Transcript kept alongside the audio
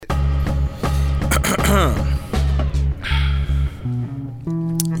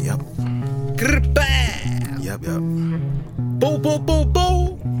Boo, boo, boo,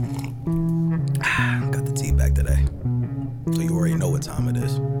 boo. Got the tea back today. So you already know what time it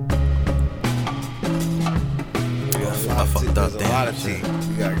is. I fucked up. There's a lot of tea.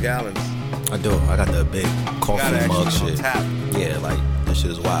 You got gallons. I do. I got the big coffee mug shit. Tap. Yeah, like, this shit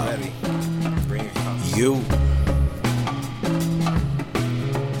is wild. Ready. Bring your cups. You.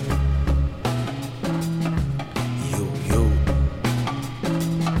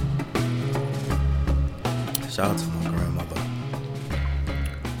 Shout out to my grandmother.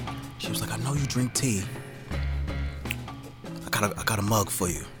 She was like, I know you drink tea. I got a mug for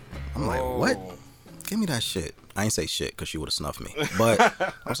you. I'm like, what? Give me that shit. I ain't say shit because she would have snuffed me. But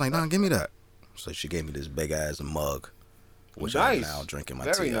I was like, nah, give me that. So she gave me this big ass mug, which I'm now drinking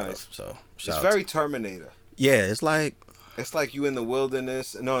my tea out of. So it's very Terminator. Yeah, it's like you in the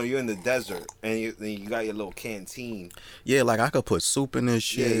wilderness. No, you're in the desert, and you got your little canteen. Yeah, like I could put soup in this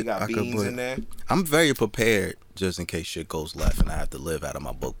shit. Yeah, you got beans in there. I'm very prepared just in case shit goes left and I have to live out of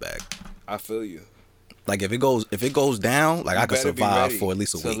my book bag. I feel you. Like if it goes down, like I could survive for at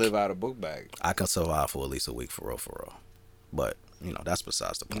least a week. To live out of book bag. I can survive for at least a week for real. But that's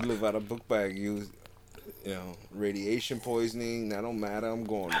besides the point. You live out of book bag, you know, radiation poisoning. That don't matter. I'm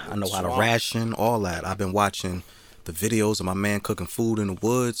going. I know how to ration, all that. I've been watching the videos of my man cooking food in the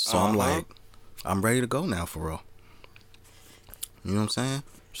woods, so I'm like, I'm ready to go now for real. You know what I'm saying?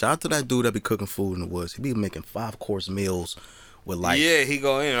 Shout out to that dude that be cooking food in the woods. He be making 5-course meals with like, yeah, he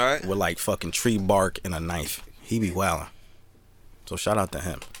go in right with like fucking tree bark and a knife. He be wilding. So shout out to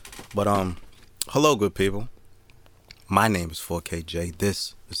him. But hello, good people. My name is 4KJ.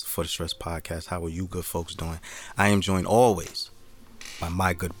 This is the For the Stress Podcast. How are you good folks doing? I am joined always by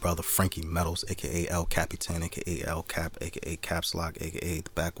my good brother Frankie Metals, aka El Capitan, aka El Cap, aka Caps Lock, aka the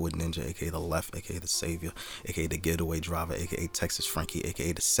Backwood Ninja, aka the Left, aka the Savior, aka the Getaway Driver, aka Texas Frankie,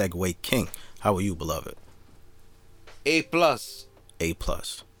 aka the Segway King. How are you, beloved? A+. A+.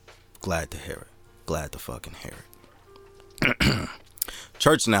 Glad to hear it. Glad to fucking hear it.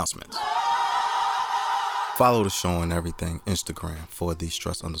 Church announcements. Follow the show on everything. Instagram for the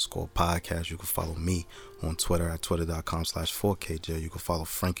Stress_podcast. You can follow me on Twitter at twitter.com/4KJ. You can follow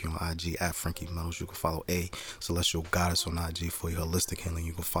Frankie on IG at Frankie Metals. You can follow A Celestial Goddess on IG for your holistic healing.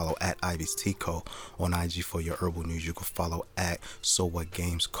 You can follow at Ivy's Tico on IG for your herbal news. You can follow at So What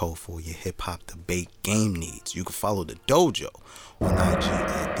Games Co for your hip hop debate game needs. You can follow the dojo on IG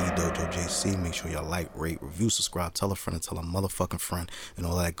at TheDojoJC. Make sure y'all like, rate, review, subscribe, tell a friend, and tell a motherfucking friend, and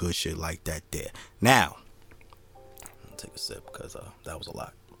all that good shit like that there. Now, take a sip because that was a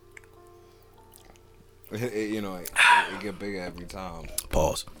lot. It get bigger every time.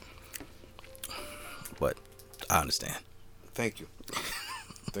 Pause. But I understand. Thank you.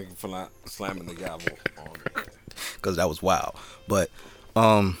 Thank you for not slamming the gavel on me. Because that was wild. But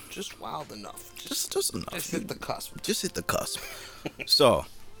just wild enough. Just enough. Just hit the cusp. Just hit the cusp. So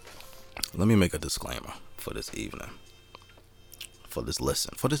let me make a disclaimer for this evening. For this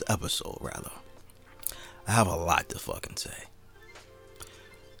episode rather. I have a lot to fucking say.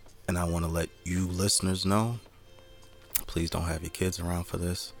 And I want to let you listeners know, please don't have your kids around for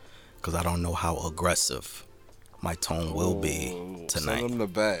this, because I don't know how aggressive my tone will be tonight. Send them to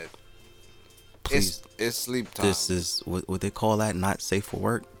bed. Please, it's sleep time. This is what they call that, not safe for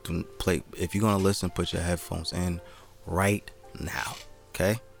work. If you're going to listen, put your headphones in right now,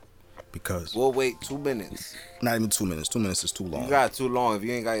 okay? Because we'll wait 2 minutes. Not even 2 minutes. 2 minutes is too long. You got too long. If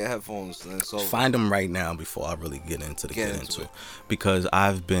you ain't got your headphones, then it's over. Find them right now before I really get into it. Because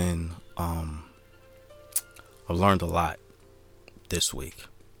I've been, I've learned a lot this week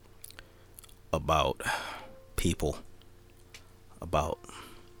about people, about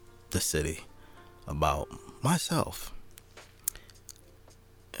the city, about myself.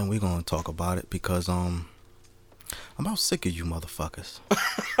 And we're going to talk about it because, I'm about sick of you motherfuckers.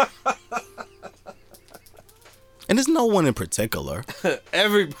 And there's no one in particular.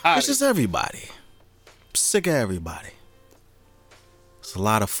 Everybody. It's just everybody. I'm sick of everybody. It's a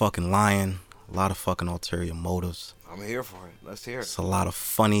lot of fucking lying. A lot of fucking ulterior motives. I'm here for it. Let's hear it. It's a lot of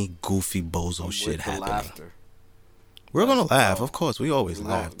funny, goofy, bozo shit happening. Laughter. We're gonna laugh, of course. We always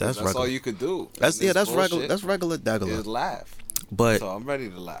laugh. That's all you could do. That's regular. That's regular. Just laugh. But so I'm ready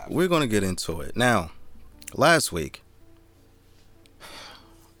to laugh. We're gonna get into it now. Last week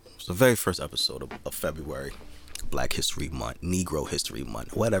was the very first episode of February, Black History Month, Negro History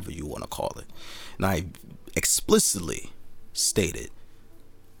Month, whatever you want to call it. And I explicitly stated,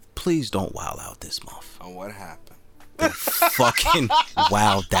 please don't wild out this month. And what happened? They fucking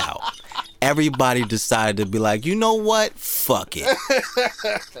wilded out. Everybody decided to be like, you know what? Fuck it.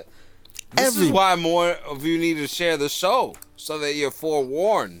 This is why more of you need to share the show, so that you're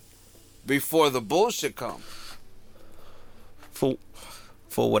forewarned before the bullshit comes.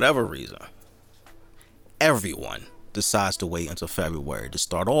 for whatever reason, everyone decides to wait until February to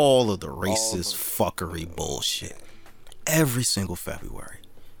start all of the racist fuckery bullshit. Every single February.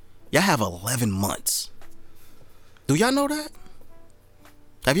 Y'all have 11 months. Do y'all know that?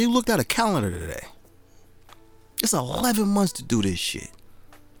 Have you looked at a calendar today? It's 11 months to do this shit.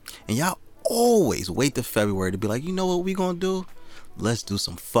 And y'all always wait till February to be like, you know what we gonna do? Let's do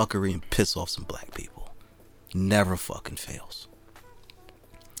some fuckery and piss off some black people. Never fucking fails.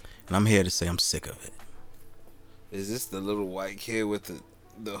 And I'm here to say I'm sick of it. Is this the little white kid with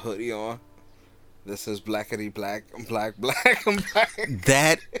the hoodie on that says blackity black, I'm black, black, I'm black?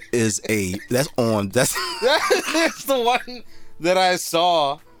 That's That's the one that I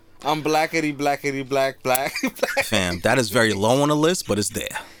saw. I'm blackity blackity black, black, black. Fam, that is very low on the list, but it's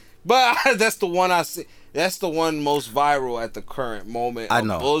there. But that's the one I see. That's the one most viral at the current moment. I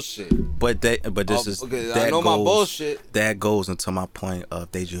know bullshit. But this is. I know my bullshit. That goes into my point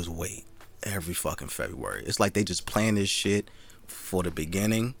of they just wait every fucking February. It's like they just plan this shit for the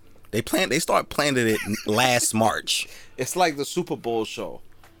beginning. They start planning it last March. It's like the Super Bowl show,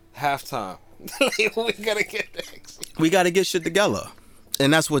 halftime. We gotta get next. We gotta get shit together,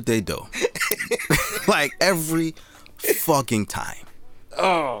 and that's what they do. Like every fucking time.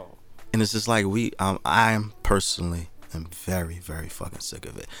 Oh. And it's just like I'm personally am very, very fucking sick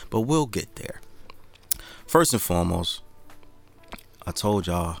of it. But we'll get there. First and foremost, I told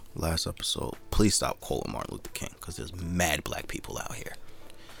y'all last episode, please stop quoting Martin Luther King, because there's mad black people out here.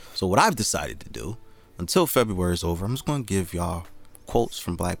 So what I've decided to do, until February is over, I'm just going to give y'all quotes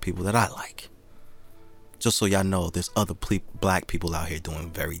from black people that I like. Just so y'all know there's other black people out here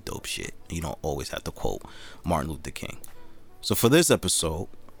doing very dope shit. You don't always have to quote Martin Luther King. So for this episode,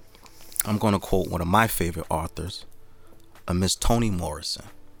 I'm going to quote one of my favorite authors, a Miss Toni Morrison.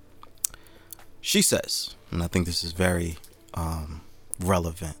 She says, and I think this is very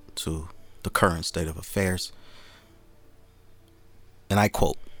relevant to the current state of affairs, and I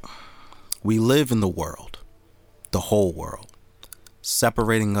quote, "We live in the world, the whole world,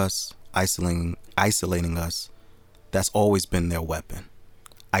 separating us, isolating us. That's always been their weapon.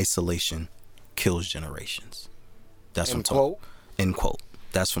 Isolation kills generations." That's from Toni. End quote.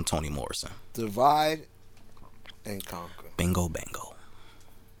 That's from Toni Morrison. Divide and conquer. Bingo, bango.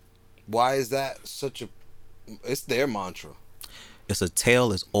 Why is that such a... It's their mantra. It's a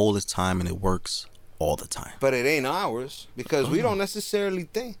tale as old as time, and it works all the time. But it ain't ours, because we don't necessarily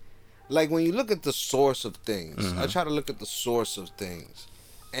think... Like, when you look at the source of things, I try to look at the source of things.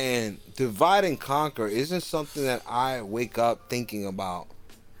 And divide and conquer isn't something that I wake up thinking about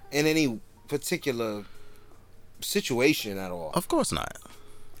in any particular situation at all. Of course not.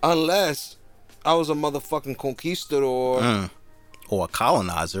 Unless I was a motherfucking conquistador or a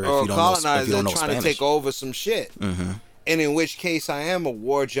colonizer, or if you don't know trying Spanish. to take over some shit. And in which case I am a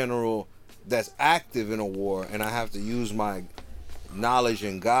war general that's active in a war, and I have to use my knowledge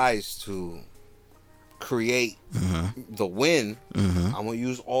and guys to create the win. I'm gonna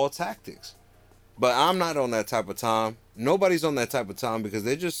use all tactics. But I'm not on that type of time. Nobody's on that type of time, because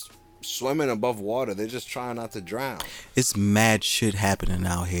they're just swimming above water. They're just trying not to drown. It's mad shit happening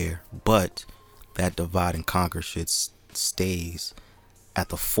out here, but that divide and conquer shit stays at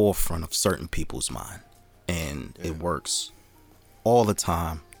the forefront of certain people's mind, and it works all the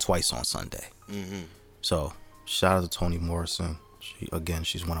time, twice on Sunday. So shout out to Toni Morrison.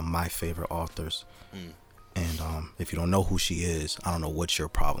 She's one of my favorite authors. And if you don't know who she is, I don't know what your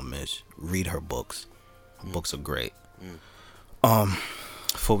problem is. Read her books. Her books are great.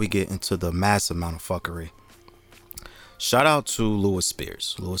 Before we get into the massive amount of fuckery, shout out to Louis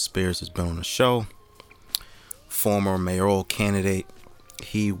Spears. Louis Spears has been on the show. Former mayoral candidate.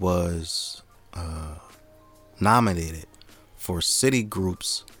 He was nominated for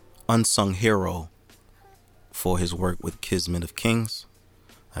Citigroup's Unsung Hero for his work with Kismet of Kings.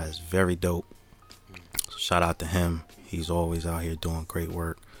 That is very dope. So shout out to him. He's always out here doing great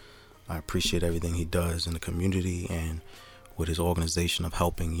work. I appreciate everything he does in the community and with his organization of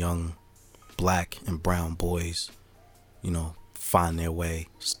helping young black and brown boys, find their way,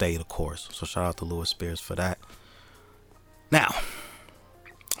 stay the course. So shout out to Louis Spears for that. Now,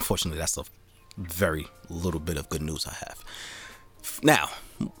 unfortunately, that's a very little bit of good news I have. Now,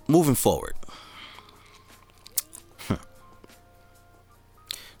 moving forward.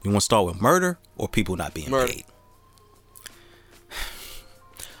 You want to start with murder or people not being paid?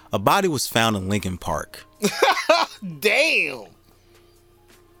 A body was found in Lincoln Park. Damn.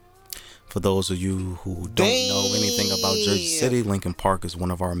 For those of you who don't know anything about Jersey City, Lincoln Park is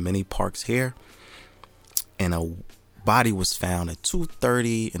one of our many parks here. And a body was found at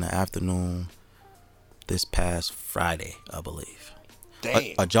 2:30 in the afternoon. this past Friday, I believe.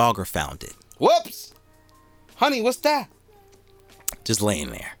 Damn. A jogger found it. Whoops. Honey, what's that? Just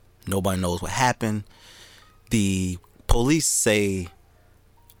laying there. Nobody knows what happened. The police say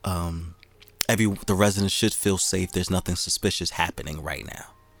the residents should feel safe. There's nothing suspicious happening right now.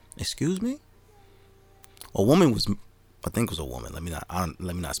 Excuse me? A woman was, I think it was a woman. Let me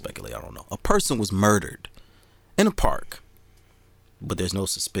not speculate. I don't know. A person was murdered in a park, but there's no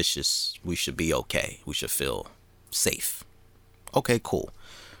suspicious. We should be okay. We should feel safe. Okay, cool.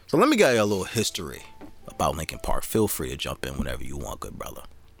 So let me give you a little history about Lincoln Park. Feel free to jump in whenever you want, good brother.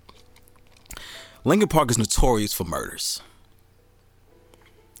 Lincoln Park is notorious for murders.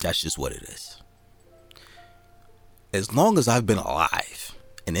 That's just what it is. As long as I've been alive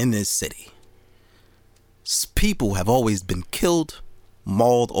and in this city, people have always been killed,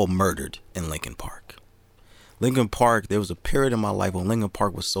 mauled, or murdered in Lincoln Park. Lincoln Park, there was a period in my life when Lincoln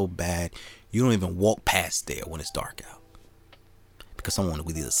Park was so bad, you don't even walk past there when it's dark out. Because someone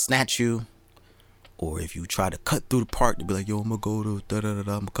would either snatch you, or if you try to cut through the park, they'd be like, yo, I'm going to go to I'm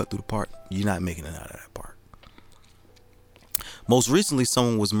going to cut through the park. You're not making it out of that park. Most recently,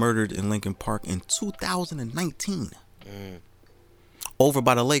 someone was murdered in Lincoln Park in 2019. Over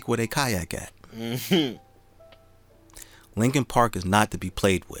by the lake where they kayak at. Lincoln Park is not to be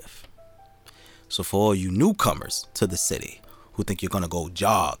played with. So for all you newcomers to the city who think you're going to go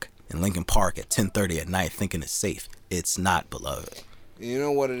jog in Lincoln Park at 10:30 at night thinking it's safe, it's not, beloved. You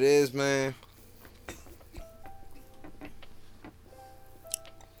know what it is, man?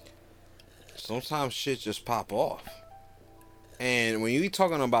 Sometimes shit just pop off. And when you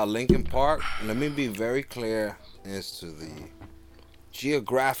talking about Lincoln Park, let me be very clear as to the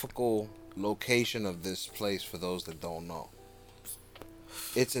geographical location of this place for those that don't know.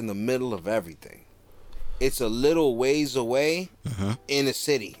 It's in the middle of everything. It's a little ways away in a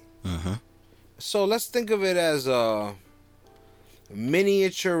city. So let's think of it as a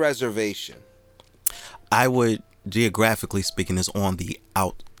miniature reservation. I would, geographically speaking, is on the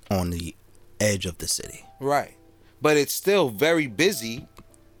edge of the city. Right. But it's still very busy.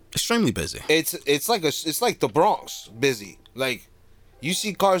 Extremely busy. It's like the Bronx busy. Like, you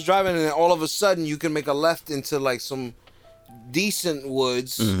see cars driving and then all of a sudden you can make a left into like some decent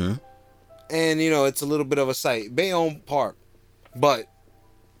woods. And it's a little bit of a sight. Bayonne Park, but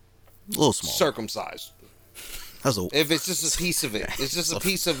a little small. Circumcised. If it's just a piece of it. It's just a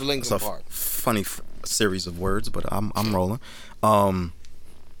piece of Lincoln Park. Funny series of words, but I'm rolling.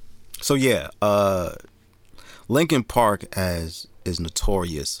 So yeah, Lincoln Park is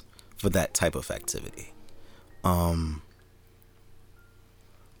notorious for that type of activity.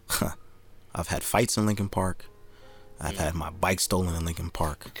 I've had fights in Lincoln Park. I've had my bike stolen in Lincoln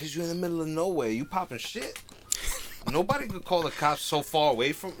Park. Because you're in the middle of nowhere. You popping shit. Nobody could call the cops so far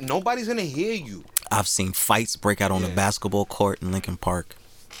away from... Nobody's going to hear you. I've seen fights break out on the basketball court in Lincoln Park.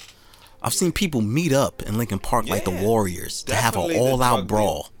 I've seen people meet up in Lincoln Park like the Warriors to have an all-out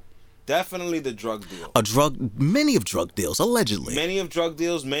brawl. Definitely the drug deal. Many of drug deals, allegedly. Many of drug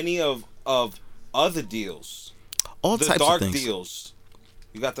deals, many of other deals. All the types of things. The dark deals.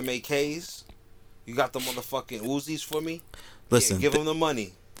 You got the AKs. You got the motherfucking Uzis for me. Listen, give them the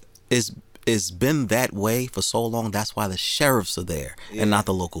money. It's been that way for so long. That's why the sheriffs are there and not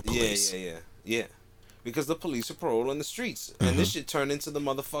the local police. Yeah. Because the police are patrolling the streets, and this shit turned into the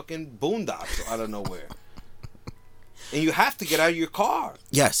motherfucking boondocks out of nowhere. And you have to get out of your car.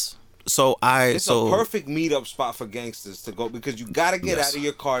 Yes. It's a perfect meetup spot for gangsters to go, because you got to get out of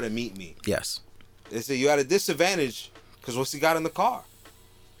your car to meet me. Yes. They say you're at a disadvantage because what's he got in the car?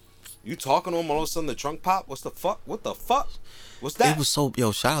 You talking to him, all of a sudden the trunk pop? What the fuck? What's that? It was so...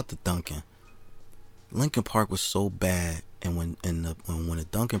 Yo, shout out to Duncan. Lincoln Park was so bad, and when the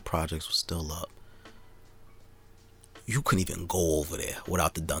Duncan projects was still up, you couldn't even go over there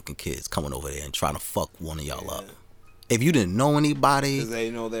without the Duncan kids coming over there and trying to fuck one of y'all up. If you didn't know anybody... Because they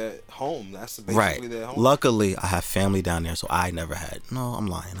know their home. That's basically their home. Luckily, I have family down there, so I never had... No, I'm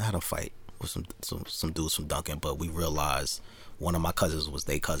lying. I had a fight with some dudes from Duncan, but we realized one of my cousins was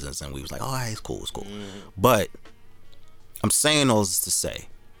their cousins, and we was like, all right, it's cool. But I'm saying all this to say,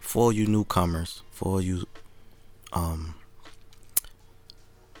 for all you newcomers, for all you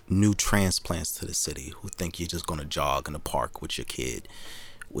new transplants to the city who think you're just going to jog in the park with your kid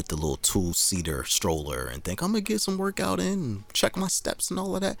with the little 2-seater stroller and think I'm going to get some workout in and check my steps and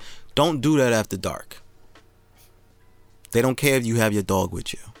all of that, don't do that after dark. They don't care if you have your dog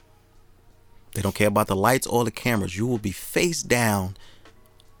with you. They don't care about the lights or the cameras. You will be face down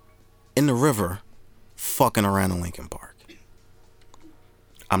in the river fucking around in Lincoln Park.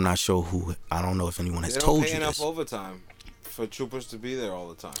 I'm not sure who. I don't know if anyone has told you this. They don't pay enough overtime for troopers to be there all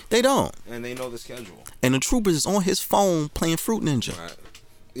the time. They don't. And they know the schedule. And the troopers is on his phone playing Fruit Ninja. Right.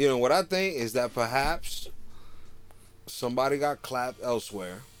 You know, what I think is that perhaps somebody got clapped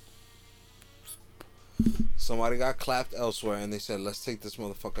elsewhere. Somebody got clapped elsewhere, and they said, let's take this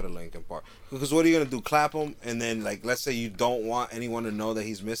motherfucker to Lincoln Park. Because what are you going to do? Clap him, and then, like, let's say you don't want anyone to know that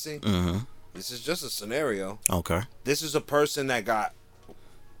he's missing? Mm-hmm. This is just a scenario. Okay. This is a person that got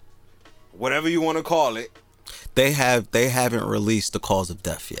whatever you want to call it. They haven't released the cause of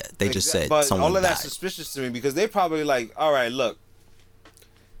death yet. They just said but someone all of died. that's suspicious to me because they probably like, all right, look,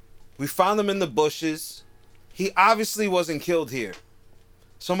 we found him in the bushes. He obviously wasn't killed here.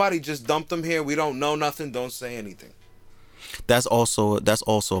 Somebody just dumped him here. We don't know nothing. Don't say anything. That's also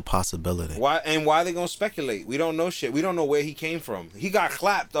a possibility. Why are they gonna speculate? We don't know shit. We don't know where he came from. He got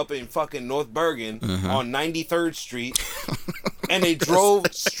clapped up in fucking North Bergen on 93rd Street, and they drove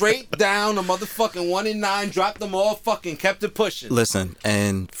straight down the motherfucking 1 and 9, dropped them all, fucking kept it pushing. Listen,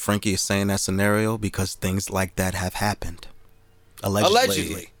 and Frankie is saying that scenario because things like that have happened.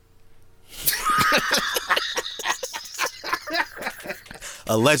 Allegedly.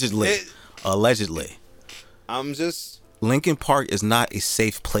 Allegedly. I'm just... Lincoln Park is not a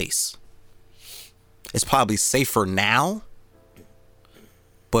safe place. It's probably safer now,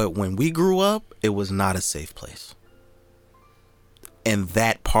 but when we grew up, it was not a safe place. And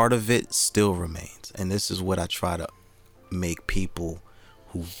that part of it still remains. And this is what I try to make people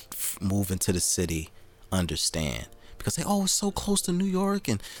who move into the city understand. Because they, oh, it's so close to New York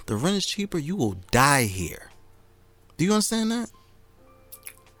and the rent is cheaper. You will die here. Do you understand that?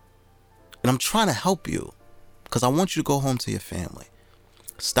 And I'm trying to help you. Because I want you to go home to your family.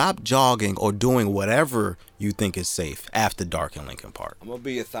 Stop jogging or doing whatever you think is safe after dark in Lincoln Park. I'm going to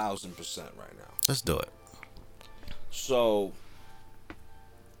be 1,000% right now. Let's do it. So,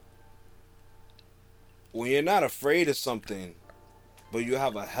 when you're not afraid of something, but you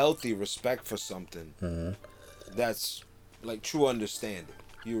have a healthy respect for something, that's like true understanding.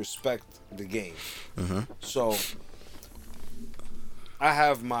 You respect the game. So, I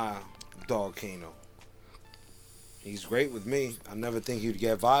have my dog Kano. He's great with me. I never think he'd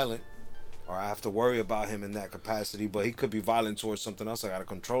get violent or I have to worry about him in that capacity, but he could be violent towards something else. I got to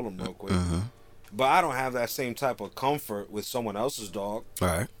control him real quick. But I don't have that same type of comfort with someone else's dog. All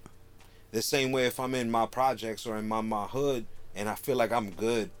right. The same way if I'm in my projects or in my hood and I feel like I'm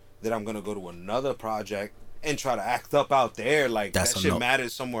good, that I'm going to go to another project and try to act up out there like that shit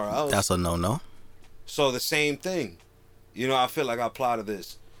matters somewhere else. That's a no-no. So the same thing. You know, I feel like I apply to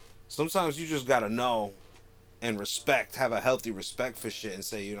this. Sometimes you just got to know and respect, have a healthy respect for shit and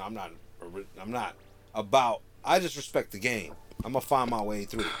say, you know, I'm not about, I just respect the game. I'm going to find my way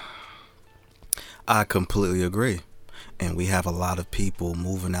through. I completely agree. And we have a lot of people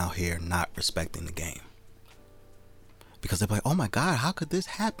moving out here not respecting the game. Because they're like, oh my God, how could this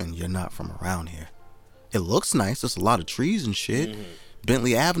happen? You're not from around here. It looks nice. There's a lot of trees and shit.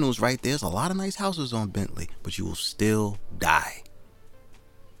 Bentley Avenue is right there. There's a lot of nice houses on Bentley. But you will still die.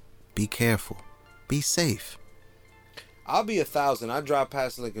 Be careful. Be safe. I'll be 1,000. I drive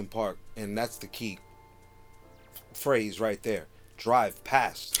past Lincoln Park, and that's the key phrase right there. Drive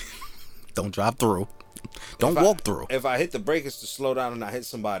past. Don't drive through. Don't walk through. If I hit the brakes to slow down and I hit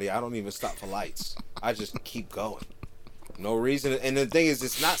somebody, I don't even stop for lights. I just keep going. No reason. And the thing is,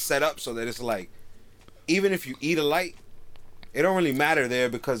 it's not set up so that it's like, even if you eat a light, it don't really matter there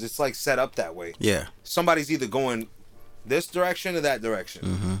because it's like set up that way. Yeah. Somebody's either going this direction or that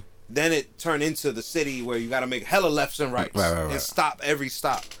direction. Then it turned into the city where you got to make hella lefts and rights and stop every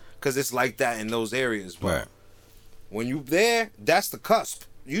stop because it's like that in those areas. But when you there, that's the cusp.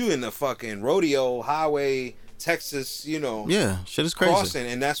 You in the fucking rodeo highway, Texas, you know. Yeah, shit is crazy. Crossing,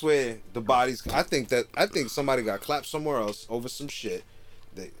 and that's where the bodies. I think somebody got clapped somewhere else over some shit.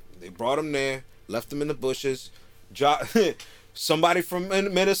 They brought him there, left him in the bushes. Somebody from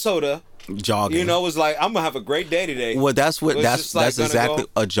Minnesota. Jogging. You know, was like, I'm gonna have a great day today. Well, that's exactly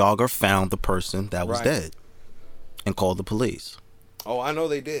a jogger found the person that was dead and called the police. Oh, I know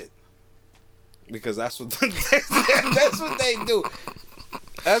they did. Because that's what that's what they do.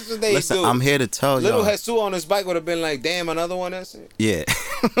 That's what they do. I'm here to tell y'all. Little Jesus on his bike would have been like, damn, another one, that's it. Yeah.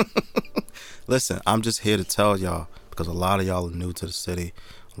 Listen, I'm just here to tell y'all because a lot of y'all are new to the city.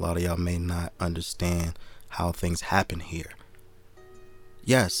 A lot of y'all may not understand how things happen here.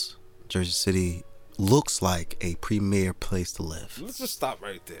 Yes, Jersey City looks like a premier place to live. Let's just stop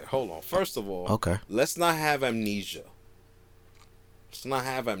right there. Hold on. First of all, okay. Let's not have amnesia.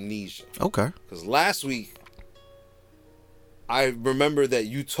 Okay. Because last week, I remember that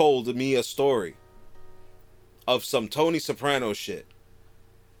you told me a story of some Tony Soprano shit.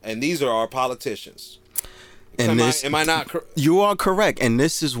 And these are our politicians. And am I not? You are correct, and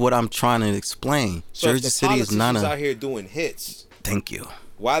this is what I'm trying to explain. So Jersey City is not out here doing hits. Thank you.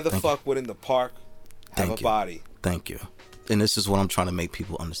 Why the fuck wouldn't the park have a body? Thank you. And this is what I'm trying to make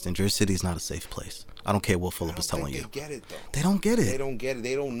people understand. Jersey City is not a safe place. I don't care what Philip is telling you. They get it though. They don't get it. They don't get it.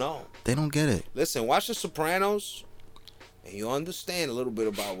 They don't know. They don't get it. Listen, watch The Sopranos, and you understand a little bit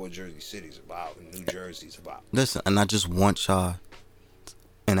about what Jersey City's about and New Jersey's about. Listen, and I just want y'all,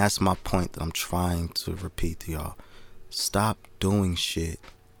 and that's my point that I'm trying to repeat to y'all. Stop doing shit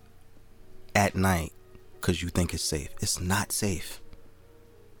at night because you think it's safe. It's not safe.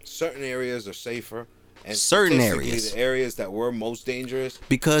 Certain areas are safer. And certain areas, the areas that were most dangerous,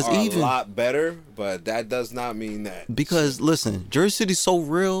 because are even a lot better, but that does not mean that. Because listen, Jersey City's so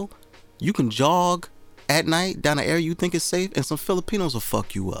real, you can jog at night down an area you think is safe, and some Filipinos will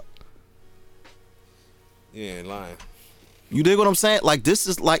fuck you up. You ain't lying. You dig what I'm saying? Like, this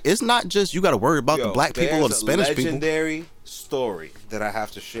is like, it's not just you got to worry about the black people or the Spanish people. There's a legendary story that I have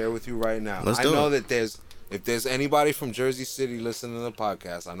to share with you right now. Let's do it. That if there's anybody from Jersey City listening to the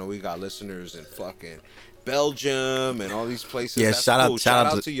podcast, I know we got listeners in fucking Belgium and all these places. Yeah, that's shout cool.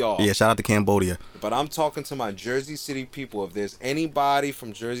 out to y'all. Yeah, shout out to Cambodia. But I'm talking to my Jersey City people. If there's anybody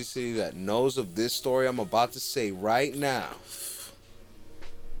from Jersey City that knows of this story I'm about to say right now,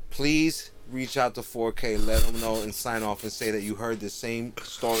 please reach out to 4K, let them know, and sign off and say that you heard the same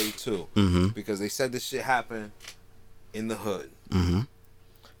story too. Mm-hmm. Because they said this shit happened in the hood. Mm-hmm.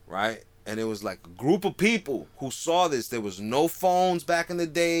 Right? And it was like a group of people who saw this. There was no phones back in the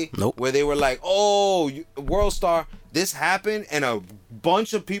day. Nope. Where they were like, oh, World Star, this happened. And a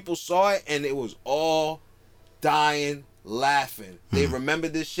bunch of people saw it. And it was all dying, laughing. They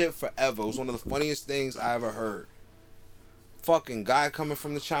remembered this shit forever. It was one of the funniest things I ever heard. Fucking guy coming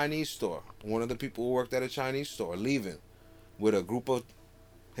from the Chinese store. One of the people who worked at a Chinese store leaving with a group of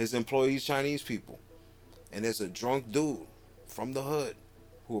his employees, Chinese people. And there's a drunk dude from the hood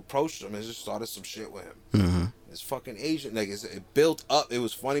who approached him and just started some shit with him. Mm-hmm. This fucking Asian, like, it built up. It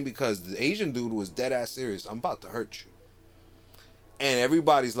was funny because the Asian dude was dead ass serious. I'm about to hurt you. And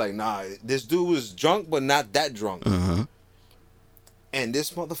everybody's like, nah, this dude was drunk, but not that drunk. Mm-hmm. And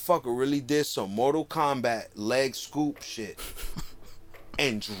this motherfucker really did some Mortal Kombat leg scoop shit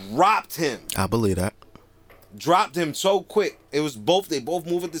and dropped him. I believe that. Dropped him so quick. It was they both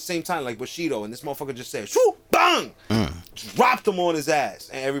move at the same time like Bushido, and this motherfucker just said, shoo, bang! Dropped him on his ass,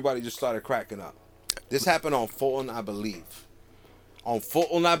 and everybody just started cracking up. This happened on Fulton, I believe. On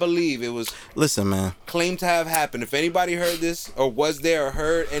Fulton, I believe it was. Listen, man. Claimed to have happened. If anybody heard this or was there or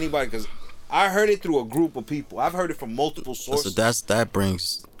heard anybody, because I heard it through a group of people. I've heard it from multiple sources. So that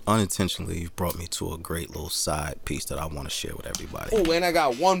brings unintentionally brought me to a great little side piece that I want to share with everybody. Oh, and I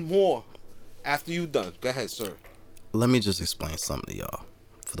got one more after you done. Go ahead, sir. Let me just explain something to y'all.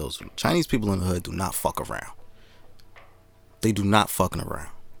 For those Chinese people in the hood do not fuck around. They do not fucking around.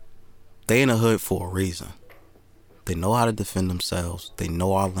 They in the hood for a reason. They know how to defend themselves. They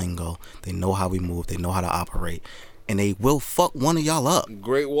know our lingo. They know how we move. They know how to operate. And they will fuck one of y'all up.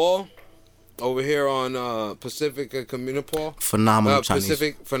 Great Wall over here on Pacific and Communipol. Phenomenal Chinese.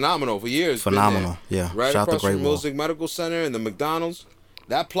 Pacific, phenomenal for years. Phenomenal, yeah. Right Shout out across to Great from Wall. Music Medical Center and the McDonald's.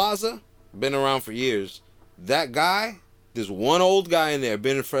 That plaza, been around for years. That guy, there's one old guy in there,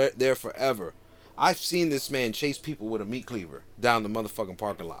 been there forever. I've seen this man chase people with a meat cleaver down the motherfucking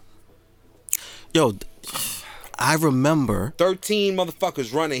parking lot. Yo, I remember 13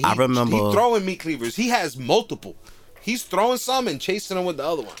 motherfuckers running. I remember He's throwing meat cleavers. He has multiple. He's throwing some and chasing them with the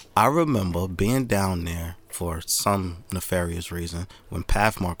other one. I remember being down there for some nefarious reason when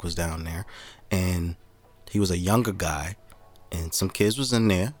Pathmark was down there, and he was a younger guy, and some kids was in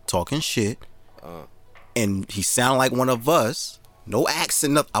there talking shit, and he sounded like one of us. No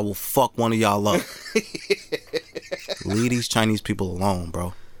accent, nothing. I will fuck one of y'all up. Leave these Chinese people alone,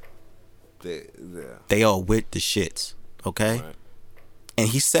 bro. They are with the shits, okay? Right. And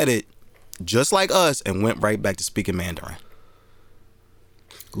he said it just like us and went right back to speaking Mandarin.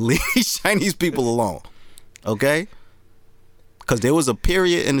 Leave Chinese people alone, okay? Because there was a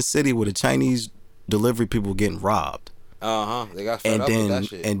period in the city where the Chinese delivery people were getting robbed. They got fed up with that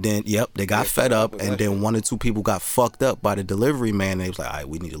shit. And then, they got fed up, and then one or two people got fucked up by the delivery man. And they was like, all right,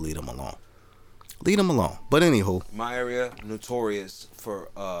 we need to leave them alone. Leave them alone. But anywho. My area, notorious for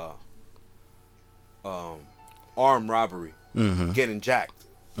armed robbery. Getting jacked.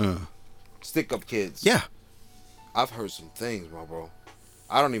 Stick up kids. Yeah. I've heard some things, my bro.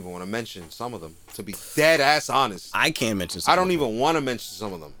 I don't even want to mention some of them, to be dead ass honest. I can't mention some I don't even want to mention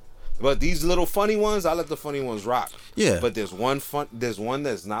some of them. But these little funny ones, I let the funny ones rock. Yeah. But there's one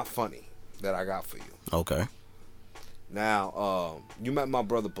that's not funny that I got for you. Okay. Now, you met my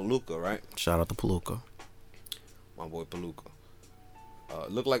brother Palooka, right? Shout out to Palooka. my boy Palooka.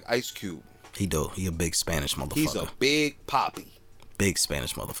 Look like Ice Cube. He do. He a big Spanish motherfucker. He's a big poppy. Big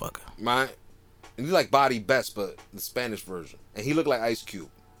Spanish motherfucker. Right? And he like Body Best, but the Spanish version. And he looked like Ice Cube.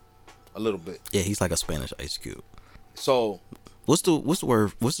 A little bit. Yeah, he's like a Spanish Ice Cube. So what's the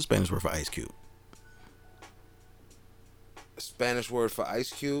Spanish word for Ice Cube? Spanish word for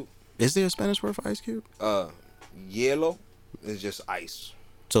Ice Cube? Is there a Spanish word for Ice Cube? Hielo is just ice.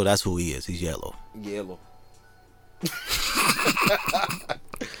 So that's who he is. He's yellow. Yellow.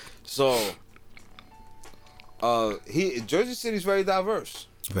 So Jersey City's very diverse.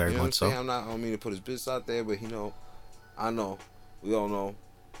 Very much so. I don't mean to put his business out there, but I know, we all know,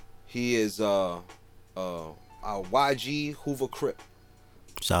 he is a YG Hoover Crip.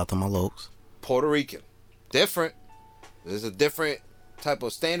 Shout out to my lokes. Puerto Rican. Different. There's a different type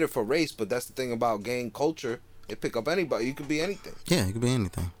of standard for race, but that's the thing about gang culture. It pick up anybody. You could be anything. Yeah, you could be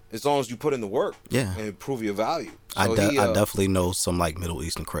anything. As long as you put in the work. Yeah. And prove your value. So I definitely know some like Middle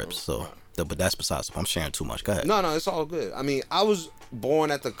Eastern Crips, so but that's besides. I'm sharing too much. Go ahead. No, it's all good. I mean, I was born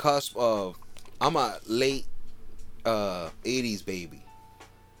at the cusp of. I'm a late 80s baby.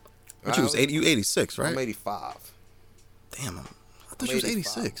 But you was 80. You 86, right? I'm 85. Damn, I thought you was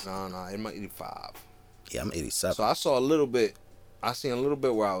 86. No, I'm 85. Yeah, I'm 87. So I saw a little bit. I seen a little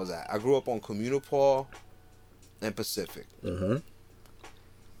bit where I was at. I grew up on Communipaw and Pacific. Mm-hmm.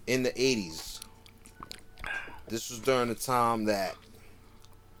 In the 80s. This was during the time that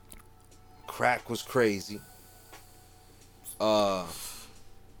crack was crazy.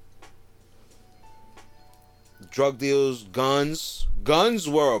 Drug deals, guns. Guns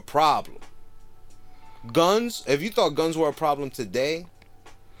were a problem. Guns, if you thought guns were a problem today,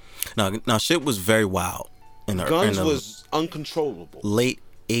 now shit was very wild. Guns was uncontrollable. Late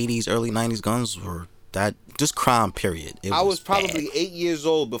 80s, early 90s, guns were that just crime, period. I was probably 8 years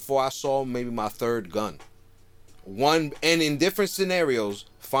old before I saw maybe my third gun. One, and in different scenarios,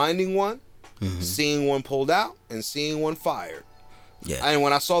 finding one, seeing one pulled out, and seeing one fired. Yeah. And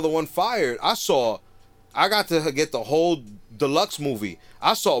when I saw the one fired, I got to get the whole deluxe movie.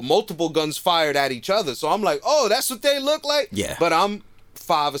 I saw multiple guns fired at each other. So I'm like, oh, that's what they look like? Yeah. But I'm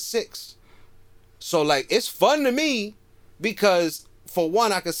 5 or 6. So, like, it's fun to me because, for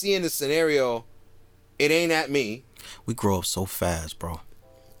one, I can see in the scenario, it ain't at me. We grow up so fast, bro.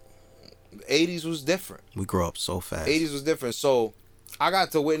 The 80s was different. We grow up so fast. 80s was different. So, I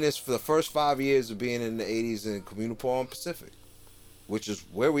got to witness for the first 5 years of being in the 80s in Communipaw and Pacific, which is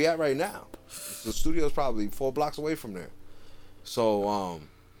where we at right now. The studio's probably 4 blocks away from there. So,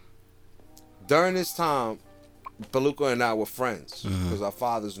 during this time, Palooka and I were friends because our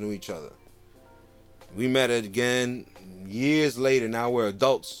fathers knew each other. We met again years later. Now we're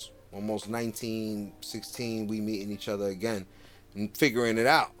adults, almost 19, 16. We meeting each other again and figuring it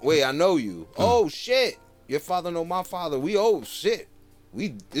out. Wait, I know you. Oh, shit. Your father know my father. Shit.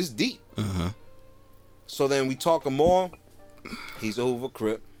 It's deep. So then we talking more. He's a Hoover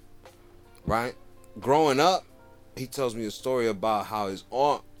Crip, right? Growing up, he tells me a story about how his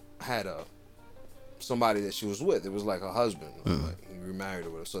aunt had somebody that she was with. It was like her husband. Like, he remarried or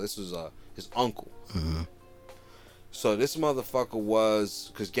whatever. So this was his uncle. So this motherfucker was,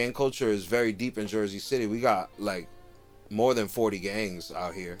 because gang culture is very deep in Jersey City. We got like more than 40 gangs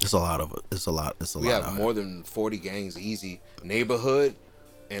out here. It's a lot of it. It's a lot. We have more than 40 gangs easy. Neighborhood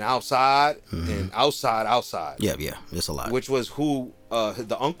and outside and outside. Yeah, it's a lot. Which was who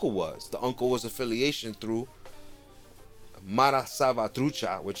the uncle was. The uncle was affiliation through Mara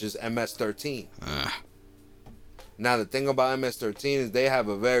Salvatrucha, which is MS-13. Now, the thing about MS-13 is they have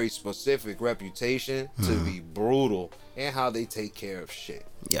a very specific reputation to be brutal in how they take care of shit.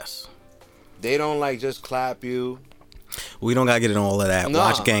 Yes. They don't like just clap you. We don't gotta get into all of that.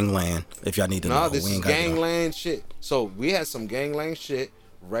 Watch Gangland if y'all need to know. This is Gangland shit. So we had some Gangland shit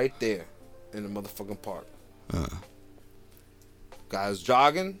right there in the motherfucking park. Guys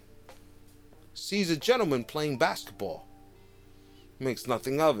jogging, sees a gentleman playing basketball. Makes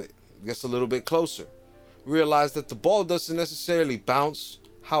nothing of it. Gets a little bit closer. Realize that the ball doesn't necessarily bounce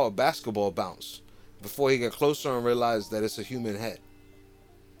how a basketball bounces. Before he get closer and realize that it's a human head.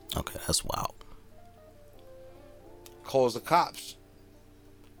 Okay, that's wild. Calls the cops.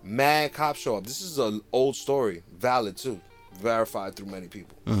 Mad cops show up. This is an old story. Valid too. Verified through many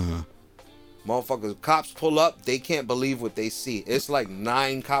people. Motherfuckers, cops pull up. They can't believe what they see. It's like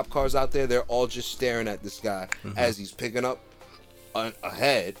 9 cop cars out there. They're all just staring at this guy as he's picking up a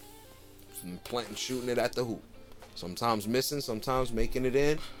head and planting, shooting it at the hoop. Sometimes missing, sometimes making it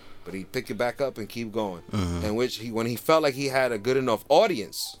in, but he'd pick it back up and keep going. And when he felt like he had a good enough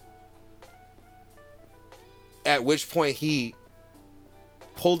audience, at which point he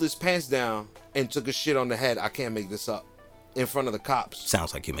pulled his pants down and took a shit on the head. I can't make this up. In front of the cops.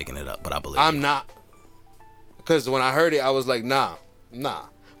 Sounds like you're making it up, but I believe I'm you. not. Because when I heard it, I was like, nah.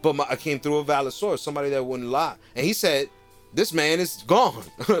 But I came through a valid source, somebody that wouldn't lie. And he said, this man is gone.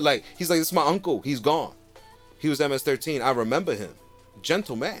 Like, he's like, this is my uncle. He's gone. He was MS-13. I remember him.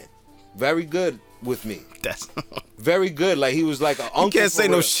 Gentleman. Very good with me. That's Very good. Like, he was like an uncle. You can't say for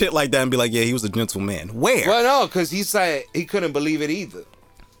no real. shit like that and be like, yeah, he was a gentleman. Where? Well, no, because he said he couldn't believe it either.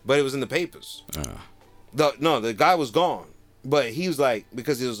 But it was in the papers. The guy was gone. But he was like,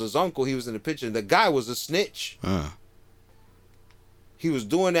 because it was his uncle, he was in the picture. The guy was a snitch. He was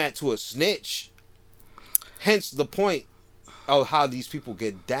doing that to a snitch. Hence the point of how these people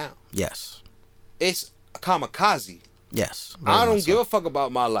get down. Yes. It's a kamikaze. Yes. I don't give a fuck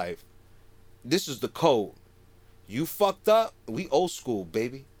about my life. This is the code. You fucked up, we old school,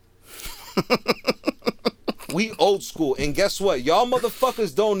 baby. We old school. And guess what? Y'all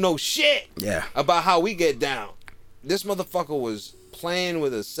motherfuckers don't know shit about how we get down. This motherfucker was playing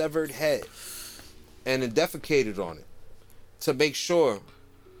with a severed head and then defecated on it to make sure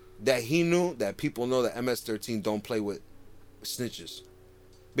that he knew that people know that MS-13 don't play with snitches.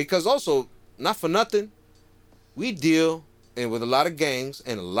 Because also, not for nothing, we deal with a lot of gangs,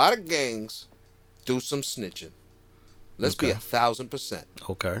 and a lot of gangs do some snitching. Let's be 1,000%.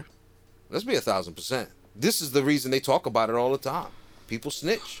 Okay. Let's be 1,000%. This is the reason they talk about it all the time. People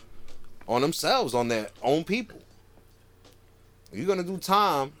snitch on themselves, on their own people. You're gonna do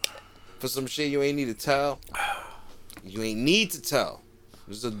time for some shit you ain't need to tell. You ain't need to tell.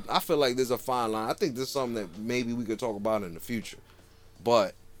 I feel like there's a fine line. I think this is something that maybe we could talk about in the future.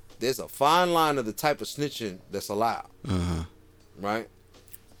 But there's a fine line of the type of snitching that's allowed. Right?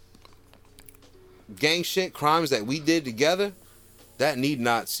 Gang shit, crimes that we did together, that need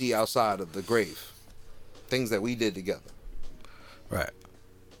not see outside of the grave. Things that we did together. Right.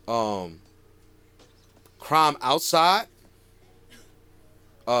 Crime outside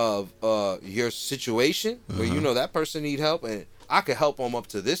of your situation where you know that person need help, and I could help them up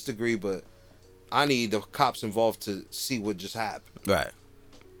to this degree, but I need the cops involved to see what just happened. Right.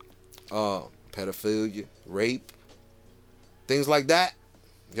 Pedophilia, rape, things like that.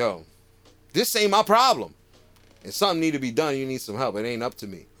 Yo, this ain't my problem. If something need to be done, you need some help. It ain't up to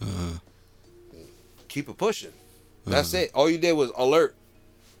me. Keep it pushing. That's it. All you did was alert.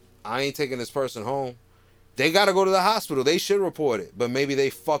 I ain't taking this person home. They got to go to the hospital. They should report it. But maybe they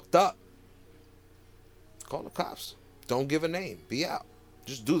fucked up. Call the cops. Don't give a name. Be out.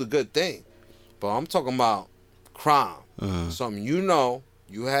 Just do the good thing. But I'm talking about crime. Something you know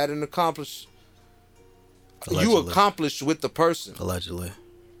you had an accomplish. Allegedly. You accomplished with the person. Allegedly.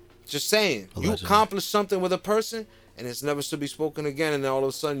 Just saying. Allegedly. You accomplished something with a person and it's never to be spoken again, and then all of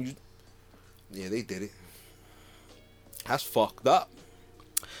a sudden you... Yeah, they did it. That's fucked up.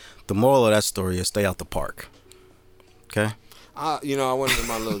 The moral of that story is stay out the park. Okay? I went into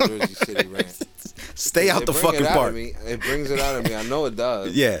my little Jersey City rant. Stay out the fucking park. It brings it out of me. I know it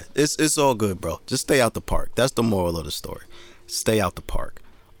does. Yeah, it's all good, bro. Just stay out the park. That's the moral of the story. Stay out the park.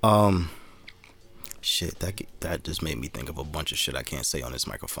 Shit, that just made me think of a bunch of shit I can't say on this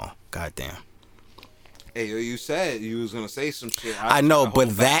microphone. God damn. Hey, you said you was gonna say some shit. I know,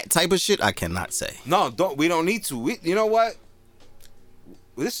 but that type of shit I cannot say. No, we don't need to. You know what?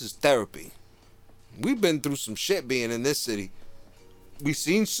 This is therapy. We've been through some shit being in this city. We've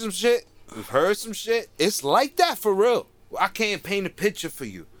seen some shit. We've heard some shit. It's like that for real. I can't paint a picture for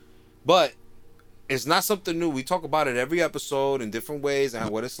you. But it's not something new. We talk about it every episode in different ways and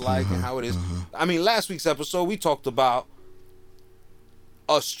what it's like and how it is. I mean, last week's episode, we talked about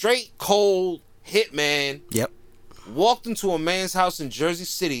a straight cold hitman. Yep. Walked into a man's house in Jersey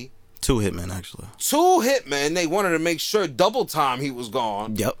City. 2 hitmen, actually. 2 hitmen. They wanted to make sure double time he was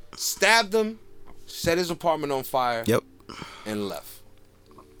gone. Yep. Stabbed him, set his apartment on fire. Yep. And left.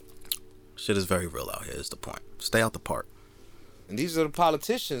 Shit is very real out here, is the point. Stay out the park. And these are the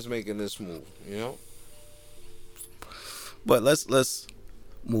politicians making this move, you know? But let's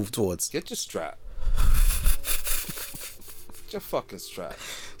move towards... Get your strap. Get your fucking strap.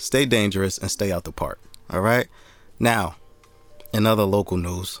 Stay dangerous and stay out the park. All right? Now, in other local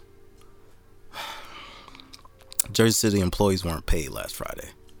news, Jersey City employees weren't paid last Friday.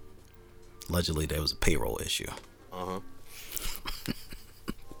 Allegedly, there was a payroll issue.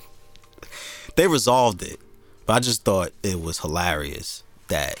 They resolved it, but I just thought it was hilarious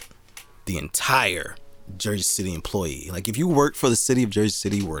that the entire Jersey City employee, like if you worked for the city of Jersey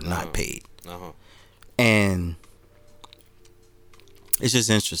City, were not paid. And it's just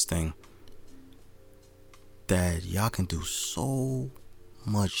interesting that y'all can do so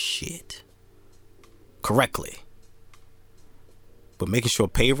much shit correctly, but making sure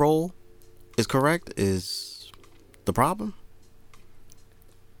payroll is correct is the problem.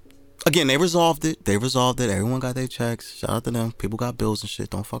 Again, they resolved it. Everyone got their checks. Shout out to them. People got bills and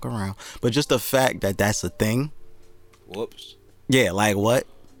shit. Don't fuck around. But just the fact that that's a thing. Whoops. Yeah, like what?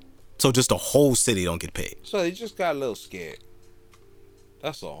 So just the whole city don't get paid. So they just got a little scared.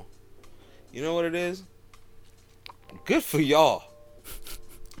 That's all. You know what it is? Good for y'all.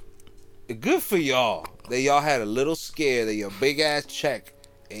 Good for y'all. That y'all had a little scare that your big ass check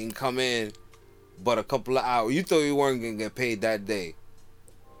ain't come in but a couple of hours. You thought you weren't gonna get paid that day.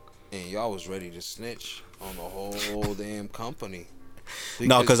 And y'all was ready to snitch on the whole damn company.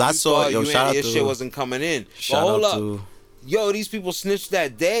 No, because I saw it. Yo, shout out to... Your shit wasn't coming in. Shout out to... Yo, these people snitched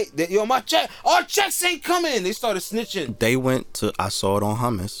that day. Yo, our checks ain't coming. They started snitching. They went to... I saw it on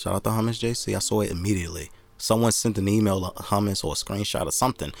Hummus. Shout out to Hummus JC. I saw it immediately. Someone sent an email to Hummus or a screenshot or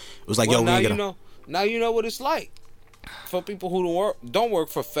something. It was like, well, yo, now you know. Now you know what it's like. For people who don't work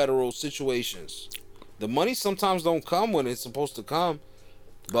for federal situations. The money sometimes don't come when it's supposed to come.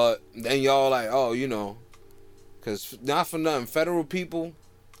 But then y'all like, oh, you know, because not for nothing, federal people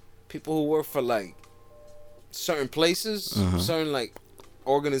who work for like certain places, certain like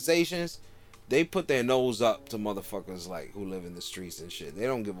organizations, they put their nose up to motherfuckers like who live in the streets and shit. They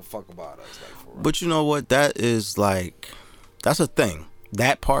don't give a fuck about us, like for real. But you know what? That is like, that's a thing.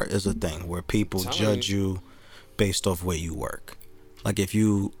 That part is a thing where people judge you based off where you work. Like if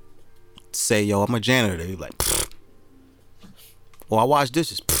you say, yo, I'm a janitor, they be like, pfft. Or I wash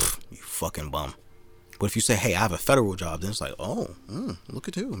dishes. Pfft, you fucking bum. But if you say, hey, I have a federal job, then it's like, oh, look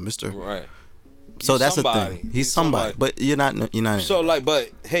at you, Mr. Right. So that's the thing. He's somebody. But you're not. So like, but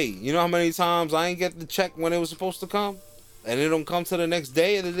hey, you know how many times I ain't get the check when it was supposed to come, and it don't come to the next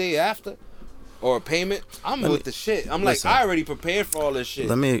day or the day after, or a payment? I'm with the shit. I'm like, I already prepared for all this shit.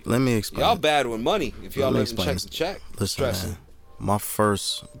 Let me explain. Y'all bad with money if y'all let them check the check. Listen, man, my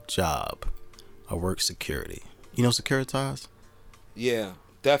first job, I worked security. You know Securitas? Yeah,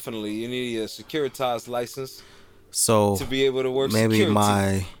 definitely. You need a Securitas license. So to be able to work maybe security.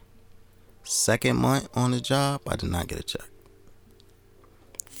 My second month on the job, I did not get a check.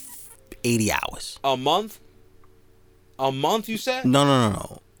 80 hours. A month? A month, you said?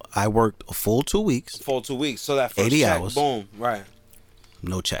 No. I worked a full 2 weeks. Full 2 weeks. So that first 80 check, hours. Boom. Right.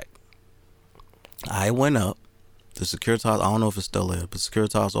 No check. I went up. The Securitas, I don't know if it's still there, but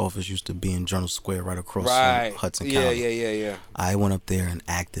Securitas office used to be in Journal Square right across from Hudson County. Yeah. I went up there and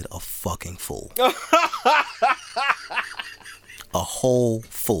acted a fucking fool. A whole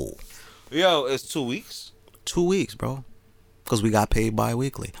fool. Yo, it's 2 weeks? 2 weeks, bro. Because we got paid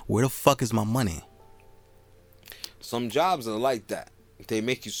bi-weekly. Where the fuck is my money? Some jobs are like that. They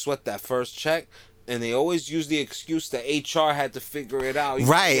make you sweat that first check, and they always use the excuse that HR had to figure it out.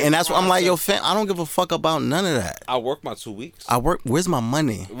 Right, and that's why I'm like, yo, fam, I don't give a fuck about none of that. I work my 2 weeks. Where's my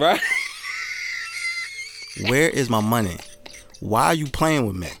money? Right. Where is my money? Why are you playing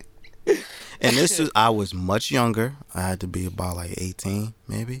with me? And I was much younger. I had to be about like 18,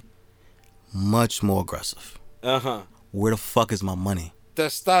 maybe. Much more aggressive. Where the fuck is my money?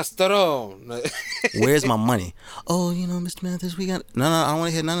 Testosterone. Where's my money? Oh, you know, Mr. Mathis, we got... No, I don't want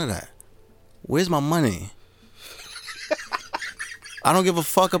to hear none of that. Where's my money? I don't give a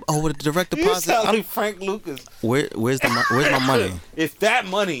fuck about... Oh, with a direct deposit... You sound like Frank Lucas. Where's my money? If that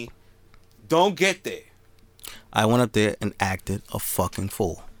money don't get there... I went up there and acted a fucking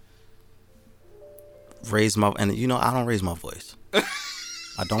fool. And you know, I don't raise my voice.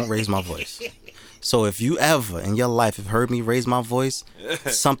 I don't raise my voice. So if you ever in your life have heard me raise my voice,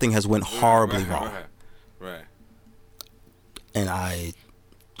 something has went horribly wrong. Right. And I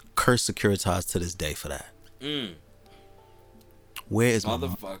curse Securitas to this day for that. Where's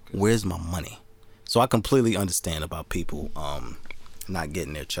my money? So I completely understand about people not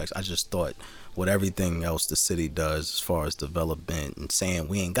getting their checks. I just thought with everything else the city does as far as development and saying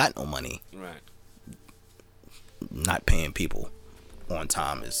we ain't got no money, right? Not paying people on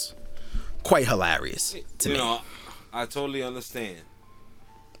time is quite hilarious to me. You know, I totally understand.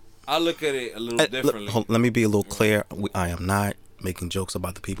 I look at it a little differently. Let me be a little clear. I am not making jokes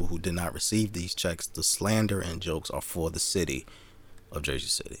about the people who did not receive these checks. The slander and jokes are for the city of Jersey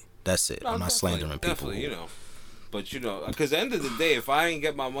City. That's it. I'm not slandering people. Definitely, But, because at the end of the day, if I ain't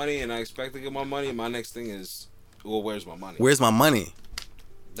get my money and I expect to get my money, my next thing is, well, where's my money? Where's my money?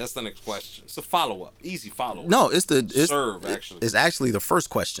 That's the next question. It's a follow-up. Easy follow-up. No, it's actually the first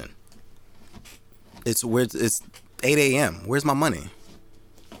question. It's 8 a.m. Where's my money?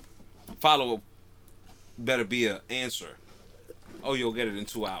 Follow-up better be an answer. Oh, you'll get it in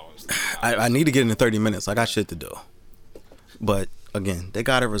 2 hours. I need to get it in 30 minutes. I got shit to do. But, again, they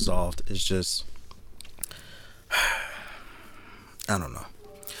got it resolved. It's just... I don't know.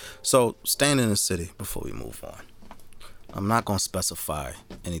 So, staying in the city before we move on. I'm not going to specify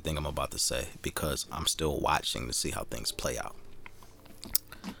anything I'm about to say because I'm still watching to see how things play out.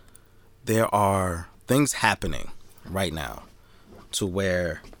 There are things happening right now to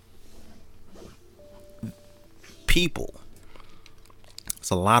where people, it's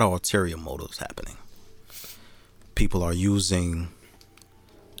a lot of ulterior motives happening. People are using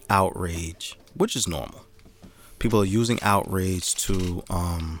outrage, which is normal. People are using outrage to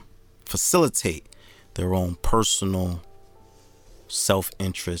facilitate their own personal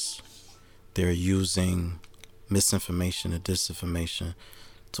self-interest. They're using misinformation and disinformation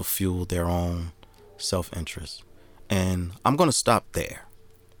to fuel their own self-interest. And I'm going to stop there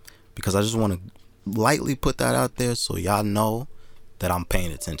because I just want to lightly put that out there so y'all know that I'm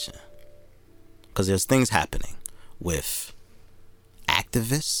paying attention. Because there's things happening with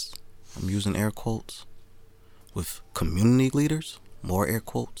activists, I'm using air quotes, with community leaders, more air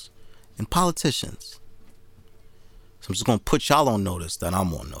quotes, and politicians. So I'm just going to put y'all on notice that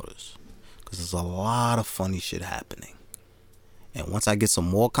I'm on notice. Because there's a lot of funny shit happening. And once I get some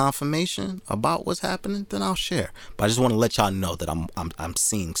more confirmation about what's happening, then I'll share. But I just want to let y'all know that I'm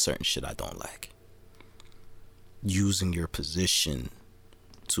seeing certain shit I don't like. Using your position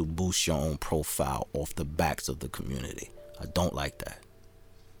to boost your own profile off the backs of the community. I don't like that.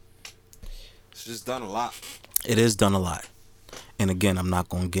 It's just done a lot. It is done a lot. And again, I'm not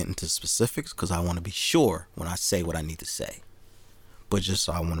going to get into specifics because I want to be sure when I say what I need to say. But just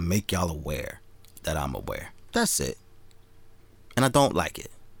so I want to make y'all aware that I'm aware. That's it. And I don't like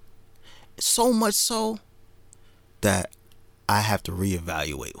it. So much so that I have to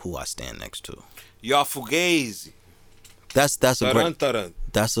reevaluate who I stand next to. Y'all fugazi. That's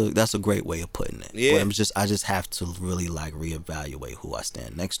a great way of putting it. Yeah. But I just have to really like reevaluate who I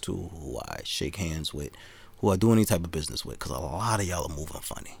stand next to, who I shake hands with, who I do any type of business with, because a lot of y'all are moving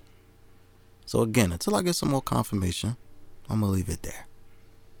funny. So again, until I get some more confirmation, I'm gonna leave it there.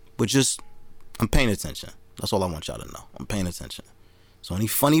 But just, I'm paying attention. That's all I want y'all to know. I'm paying attention. So any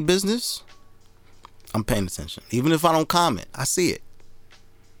funny business, I'm paying attention. Even if I don't comment, I see it.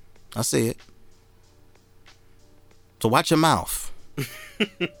 I see it. So watch your mouth.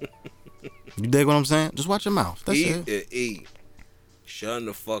 You dig what I'm saying? Just watch your mouth. That's it. Shut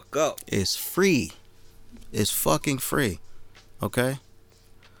the fuck up. It's free. It's fucking free. Okay?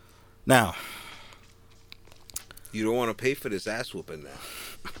 Now. You don't want to pay for this ass whooping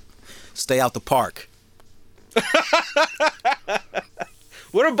now. Stay out the park.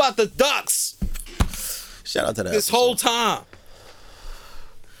 What about the Ducks? Shout out to that. This episode. Whole time.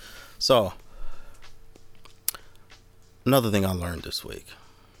 So. Another thing I learned this week,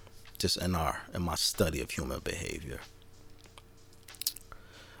 just in my study of human behavior.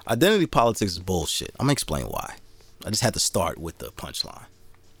 Identity politics is bullshit. I'm gonna explain why. I just had to start with the punchline.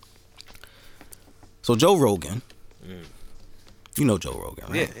 So Joe Rogan, you know Joe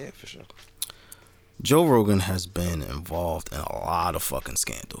Rogan, right? Yeah, for sure. Joe Rogan has been involved in a lot of fucking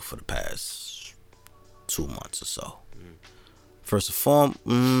scandal for the past 2 months or so. First of all,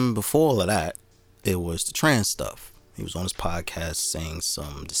 before all of that, it was the trans stuff. He was on his podcast saying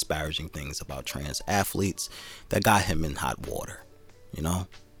some disparaging things about trans athletes that got him in hot water. You know,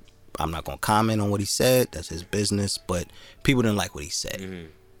 I'm not going to comment on what he said. That's his business. But people didn't like what he said. Mm-hmm.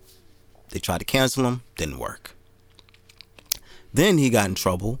 They tried to cancel him. Didn't work. Then he got in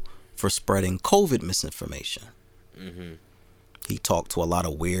trouble for spreading COVID misinformation. Mm-hmm. He talked to a lot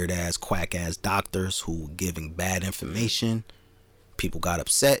of weird ass, quack ass doctors who were giving bad information. People got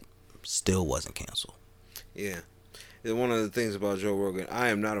upset. Still wasn't canceled. Yeah. One of the things about Joe Rogan, I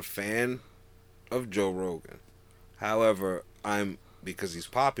am not a fan of Joe Rogan. However, I'm, because he's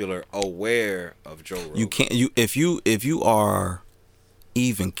popular, aware of Joe Rogan. If you are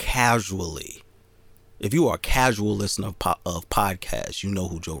even casually, if you are a casual listener of podcasts, you know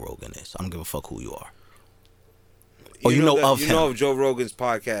who Joe Rogan is. I don't give a fuck who you are. Or you know of him. You know of Joe Rogan's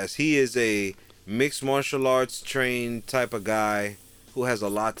podcast. He is a mixed martial arts trained type of guy who has a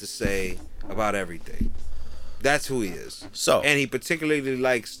lot to say about everything. That's who he is. And he particularly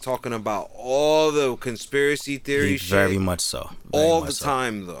likes talking about all the conspiracy theory shit. Very much so. All the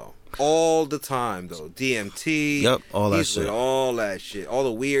time, though. DMT. Yep, all that shit. He's with all that shit. All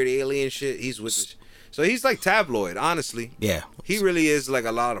the weird alien shit. He's with the So he's like tabloid, honestly. Yeah. He really is like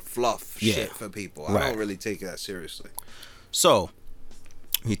a lot of fluff shit for people. I don't really take that seriously. So,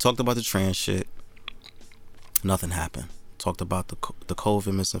 he talked about the trans shit. Nothing happened. Talked about the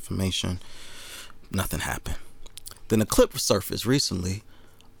COVID misinformation. Nothing happened. Then a clip surfaced recently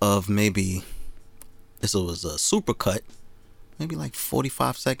of maybe, this was a supercut, maybe like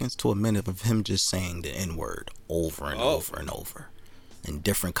 45 seconds to a minute of him just saying the N-word over and over and over. in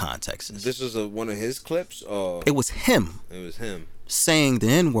different contexts. This was one of his clips? Or it was him. It was him. Saying the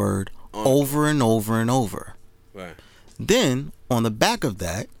N-word over and over and over. Right. Then, on the back of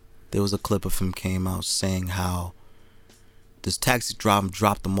that, there was a clip of him came out saying how this taxi driver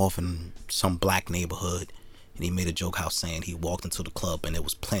dropped him off in some black neighborhood. And he made a joke how saying he walked into the club and it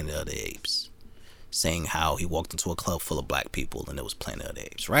was Planet of the Apes. Saying how he walked into a club full of black people and it was Planet of the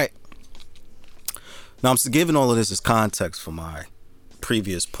Apes, right? Now, I'm giving all of this as context for my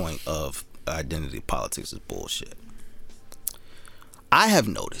previous point of identity politics is bullshit. I have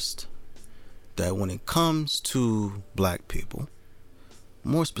noticed that when it comes to black people,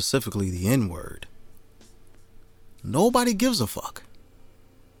 more specifically the N-word, nobody gives a fuck.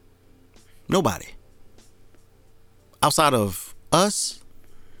 Nobody. Outside of us,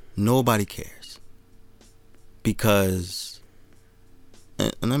 nobody cares. Because,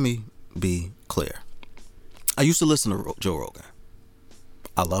 and let me be clear, I used to listen to Joe Rogan.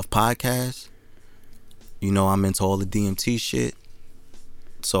 I love podcasts. You know, I'm into all the DMT shit.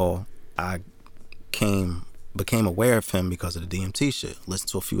 So I became aware of him because of the DMT shit. Listened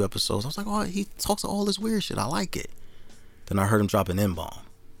to a few episodes. I was like, oh, he talks all this weird shit. I like it. Then I heard him drop an N-bomb.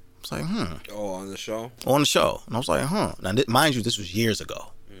 I was like, Oh, on the show? On the show. And I was like, Now, mind you, this was years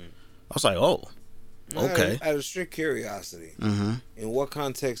ago. I was like, oh, okay. Out of strict curiosity, in what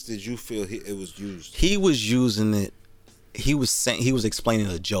context did you feel it was used? He was using it. He was explaining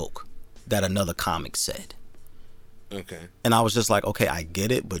a joke that another comic said. Okay. And I was just like, okay, I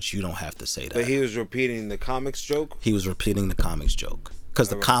get it, but you don't have to say that. But he was repeating the comics joke? He was repeating the comics joke. Because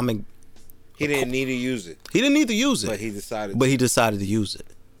the comic... He didn't need to use it. He didn't need to use it. But he decided to use it.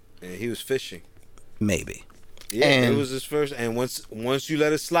 And he was fishing. Maybe. Yeah, it was his first. And once you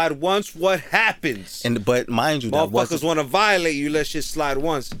let it slide once, what happens? But mind you, motherfuckers want to violate you. Let shit slide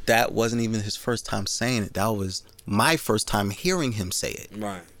once. That wasn't even his first time saying it. That was my first time hearing him say it.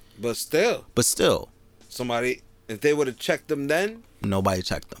 Right. But still. Somebody, if they would have checked him then. Nobody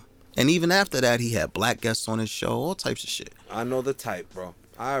checked him. And even after that, he had black guests on his show, all types of shit. I know the type, bro.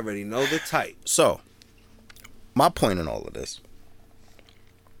 I already know the type. So, my point in all of this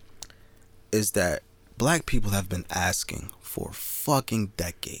is that black people have been asking for fucking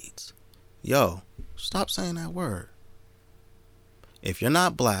decades. Yo, stop saying that word. If you're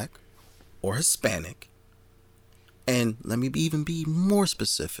not black or Hispanic, and let me even be more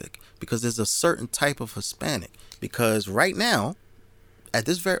specific, because there's a certain type of Hispanic. Because right now, at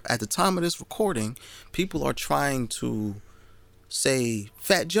the time of this recording, people are trying to say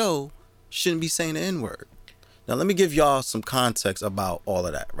Fat Joe shouldn't be saying the N-word. Now, let me give y'all some context about all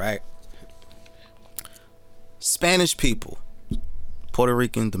of that, right? Spanish people, Puerto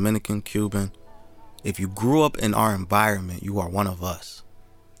Rican, Dominican, Cuban, if you grew up in our environment, you are one of us.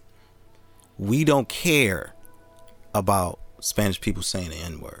 We don't care about Spanish people saying the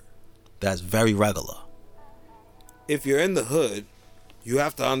N-word. That's very regular. If you're in the hood, you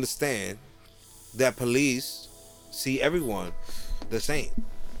have to understand that police see everyone the same.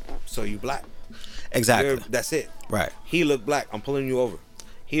 So you black. Exactly. That's it. Right. He looked black. I'm pulling you over.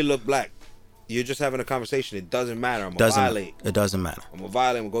 He looked black. You're just having a conversation. It doesn't matter. I'm going to violate. It doesn't matter. I'm going to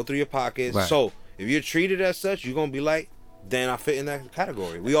violate. I'm going to go through your pockets. Right. So if you're treated as such, you're going to be like, then I fit in that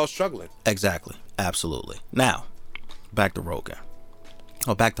category. We all struggling. Exactly. Absolutely. Now, back to Rogan.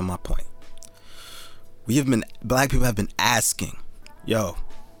 Back to my point. Black people have been asking, yo,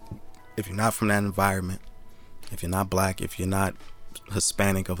 if you're not from that environment, if you're not black, if you're not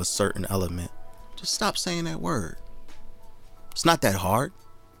Hispanic of a certain element, just stop saying that word. It's not that hard.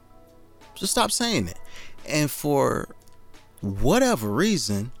 Just stop saying it. And for whatever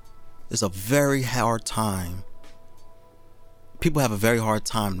reason, it's a very hard time. People have a very hard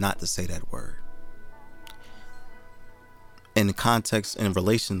time not to say that word. In the context, in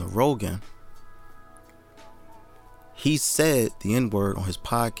relation to Rogan, he said the N-word on his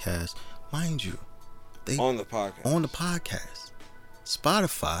podcast. Mind you, on the podcast.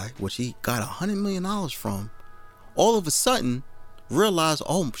 Spotify, which he got $100 million from, all of a sudden realized,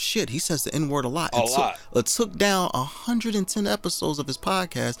 oh shit, he says the N-word a lot. It took down 110 episodes of his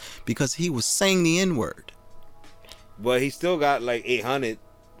podcast because he was saying the N-word. But he still got like 800.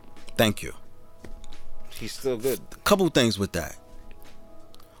 Thank you. He's still good. A couple things with that.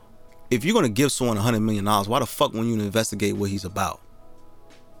 If you're going to give someone $100 million, why the fuck won't you investigate what he's about?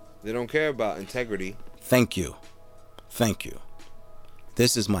 They don't care about integrity. Thank you.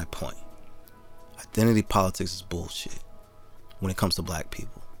 This is my point. Identity politics is bullshit when it comes to black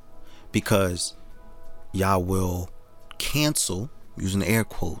people. Because y'all will cancel, using air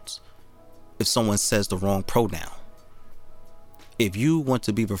quotes, if someone says the wrong pronoun. If you want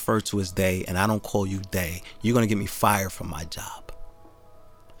to be referred to as they and I don't call you they, you're going to get me fired from my job.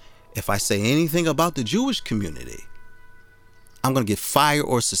 if I say anything about the Jewish community, I'm going to get fired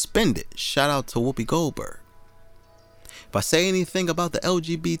or suspended. Shout out to Whoopi Goldberg. If I say anything about the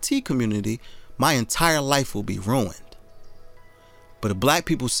LGBT community, my entire life will be ruined. But if black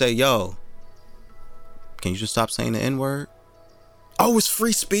people say, yo, can you just stop saying the N-word? Oh, it's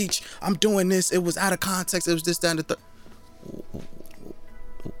free speech. I'm doing this. It was out of context. It was this, that, and the third.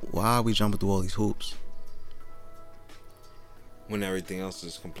 Why are we jumping through all these hoops? When everything else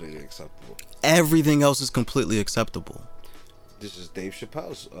is completely acceptable. Everything else is completely acceptable. This is Dave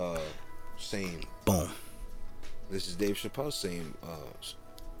Chappelle's same. Boom. This is Dave Chappelle's same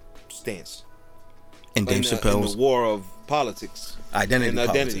stance. And Dave Chappelle's in the war of politics.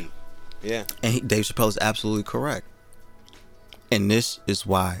 Identity. Yeah. And Dave Chappelle is absolutely correct. And this is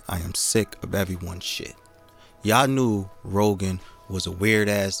why I am sick of everyone's shit. Y'all knew Rogan was a weird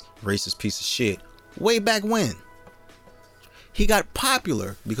ass racist piece of shit way back when. He got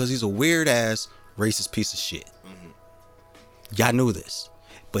popular because he's a weird ass racist piece of shit. Mm-hmm. Y'all knew this.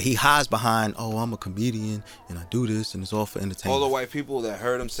 But he hides behind, oh, I'm a comedian and I do this and it's all for entertainment. All the white people that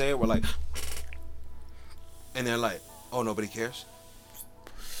heard him say it were like, and they're like, oh, nobody cares?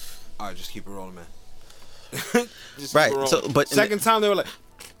 All right, just keep it rolling, man. Just right. keep it rolling. So, but second time they were like,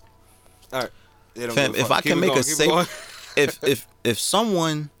 all right. They don't fam, if I can make a safe, if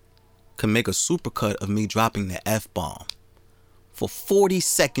someone can make a supercut of me dropping the F-bomb for 40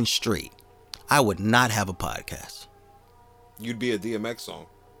 seconds straight, I would not have a podcast. You'd be a DMX song.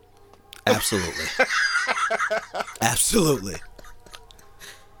 Absolutely. Absolutely.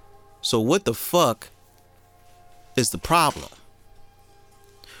 So what the fuck is the problem?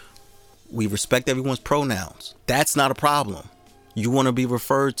 We respect everyone's pronouns. That's not a problem. You want to be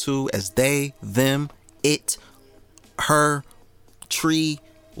referred to as they, them, it, her, tree,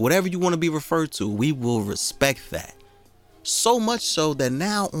 whatever you want to be referred to, we will respect that. So much so that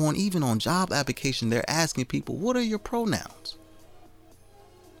now even on job application, they're asking people, what are your pronouns?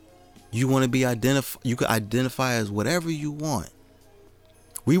 You want to be you can identify as whatever you want.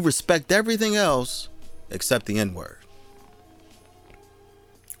 We respect everything else except the N-word.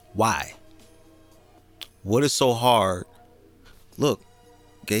 Why? What is so hard? Look,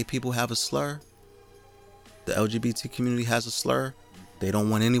 gay people have a slur. The LGBT community has a slur. They don't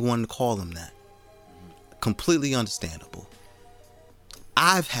want anyone to call them that. Completely understandable.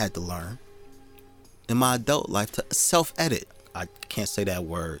 I've had to learn in my adult life to self-edit. I can't say that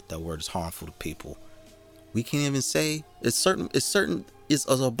word. That word is harmful to people. We can't even say it's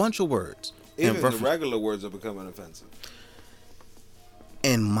a bunch of words. Even the regular words are becoming offensive.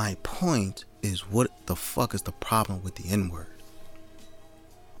 And my point is, what the fuck is the problem with the N-word?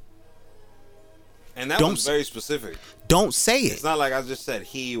 And that was very specific. Don't say it. It's not like I just said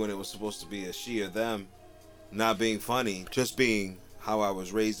he when it was supposed to be a she or them. Not being funny, just being how I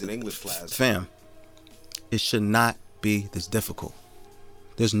was raised in English class. Fam, it should not be this difficult.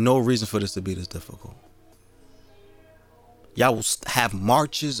 There's no reason for this to be this difficult. Y'all will have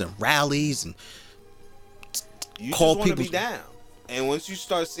marches and rallies and you call just want people to be down. And once you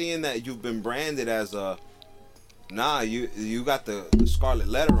start seeing that you've been branded as you got the scarlet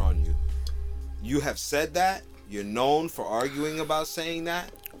letter on you. You have said that. You're known for arguing about saying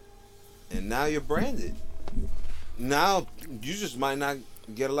that. And now you're branded. Now you just might not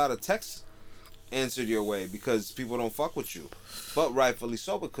get a lot of texts answered your way because people don't fuck with you. But rightfully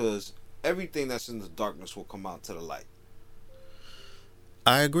so, because everything that's in the darkness will come out to the light.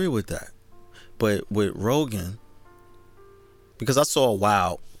 I agree with that. But with Rogan, because I saw a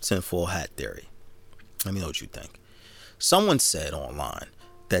wild tinfoil hat theory. Let me know what you think. Someone said online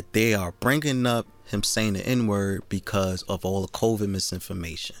that they are bringing up him saying the N-word because of all the COVID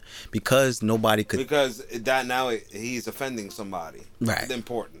misinformation. Because nobody could... Because that now he's offending somebody. Right. It's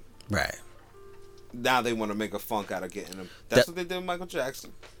important. Right. Now they want to make a funk out of getting him. That's what they did with Michael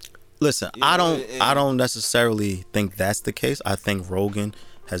Jackson. Listen, I don't necessarily think that's the case. I think Rogan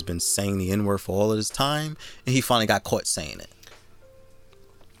has been saying the N-word for all of this time, and he finally got caught saying it.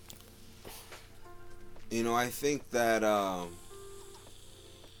 You know, I think that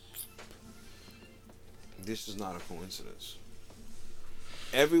this is not a coincidence.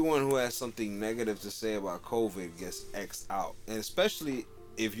 Everyone who has something negative to say about COVID gets X'd out. And especially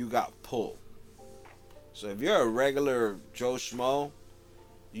if you got pulled. So if you're a regular Joe Schmo,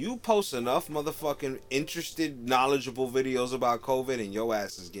 you post enough motherfucking interested, knowledgeable videos about COVID and your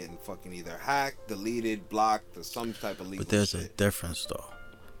ass is getting fucking either hacked, deleted, blocked, or some type of legal But there's shit. a difference though.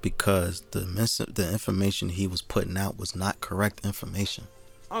 Because the information he was putting out was not correct information.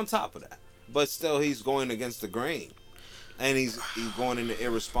 On top of that. But still, he's going against the grain. And he's going in an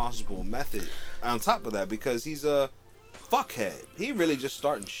irresponsible method on top of that. Because he's a fuckhead. He really just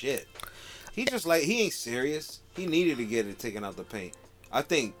starting shit. He just like, he ain't serious. He needed to get it taken out the paint. I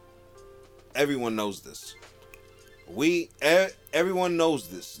think everyone knows this. Everyone knows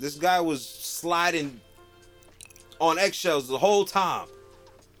this. This guy was sliding on eggshells the whole time.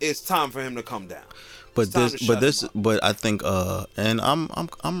 It's time for him to come down. But I think, and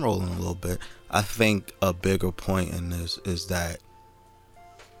I'm rolling a little bit. I think a bigger point in this is that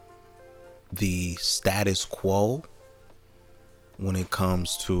the status quo, when it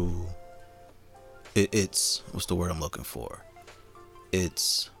comes to it's what's the word I'm looking for?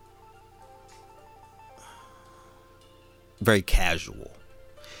 It's very casual,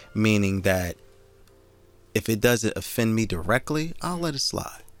 meaning that if it doesn't offend me directly, I'll let it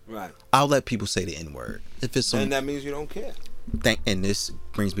slide. Right. I'll let people say the N-word. If it's and that means you don't care. And this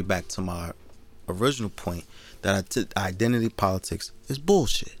brings me back to my original point that identity politics is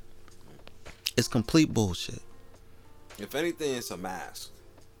bullshit. It's complete bullshit. If anything, it's a mask.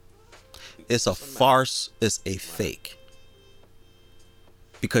 It's a farce. It's a fake.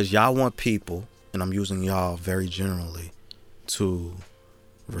 Because y'all want people, and I'm using y'all very generally, to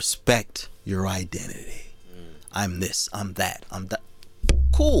respect your identity. I'm this, I'm that, I'm that.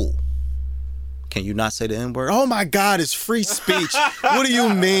 Cool. Can you not say the N-word? Oh my God, it's free speech. What do you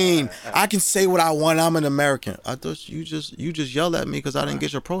mean? I can say what I want. I'm an American. I thought you just yelled at me because I didn't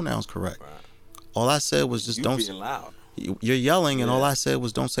get your pronouns correct. Right. All I said was just don't. Being loud. You're yelling, and all I said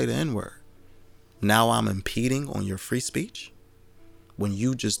was don't say the N-word. Now I'm impeding on your free speech? When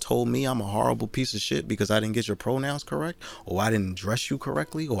you just told me I'm a horrible piece of shit because I didn't get your pronouns correct, or I didn't dress you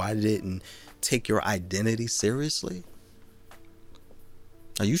correctly, or I didn't take your identity seriously?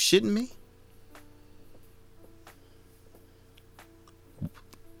 Are you shitting me?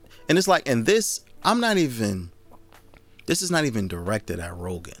 And it's like, and this is not even directed at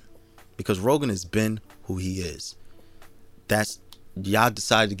Rogan, because Rogan has been who he is. That's, y'all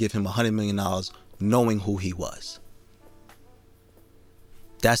decided to give him $100 million knowing who he was.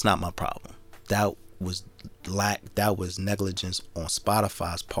 That's not my problem. That was negligence on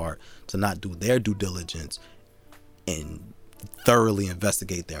Spotify's part to not do their due diligence and thoroughly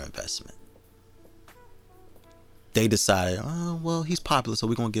investigate their investment. They decided, oh, well, he's popular, so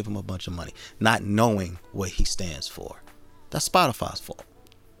we're going to give him a bunch of money, not knowing what he stands for. That's Spotify's fault.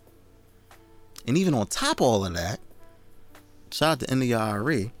 And even on top of all of that, shout out to India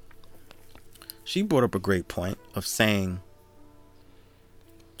Ari. She brought up a great point of saying,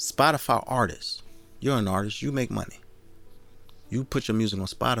 Spotify artists, you're an artist, you make money. You put your music on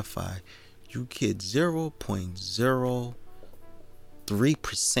Spotify, you get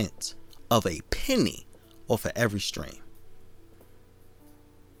 0.03% of a penny off of every stream.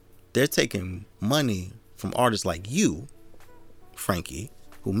 They're taking money from artists like you, Frankie,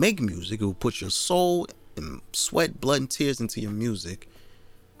 who make music, who put your soul and sweat, blood, and tears into your music.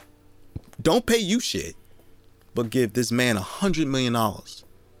 Don't pay you shit, but give this man $100 million.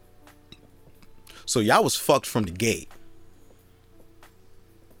 So y'all was fucked from the gate.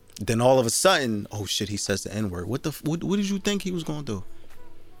 Then all of a sudden, oh shit, he says the N-word. What did you think he was gonna do?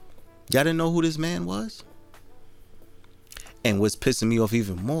 Y'all didn't know who this man was? And what's pissing me off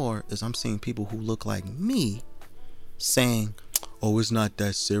even more is I'm seeing people who look like me saying, oh, it's not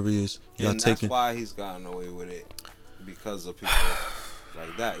that serious. And that's why he's gotten away with it. Because of people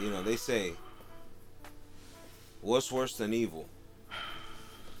like that. You know, they say, what's worse than evil?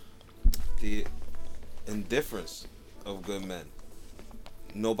 The indifference of good men.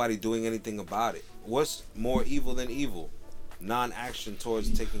 Nobody doing anything about it. What's more evil than evil? Non-action towards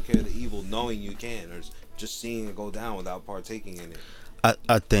taking care of the evil, knowing you can, or just seeing it go down without partaking in it.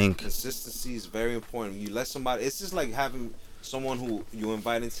 I think consistency is very important. You let somebody, it's just like having someone who you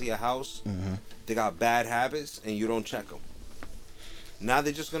invite into your house, they got bad habits, and you don't check them. Now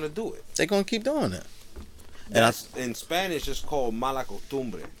they're just gonna do it. They're gonna keep doing it. That's in Spanish, it's called mala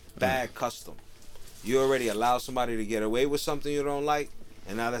costumbre, bad custom. You already allow somebody to get away with something you don't like,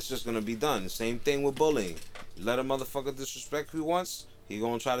 and now that's just gonna be done. Same thing with bullying. Let a motherfucker disrespect you once, he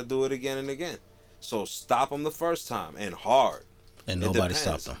gonna try to do it again and again. So stop him the first time, and hard. And nobody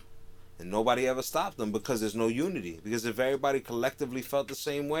stopped him. And nobody ever stopped them because there's no unity. Because if everybody collectively felt the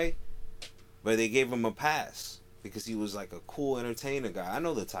same way, but they gave him a pass because he was like a cool entertainer guy. I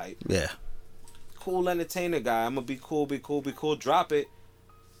know the type. Yeah. Cool entertainer guy. I'm gonna be cool, be cool, be cool. Drop it.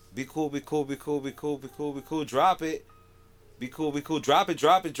 Be cool, be cool, be cool, be cool, be cool, be cool. Drop it. Be cool, be cool. Drop it,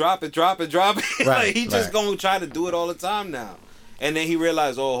 drop it, drop it, drop it, drop it. Right, like, he just gonna try to do it all the time now. And then he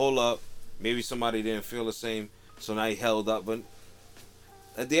realized, oh, hold up. Maybe somebody didn't feel the same. So now he held up. But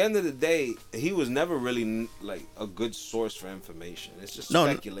at the end of the day, he was never really like a good source for information. It's just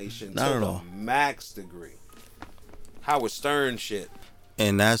speculation not to at the all. max degree. Howard Stern shit.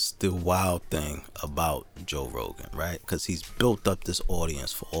 And that's the wild thing about Joe Rogan, right? Because he's built up this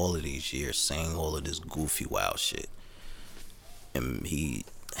audience for all of these years saying all of this goofy, wild shit. And he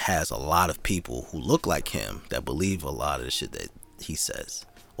has a lot of people who look like him that believe a lot of the shit that he says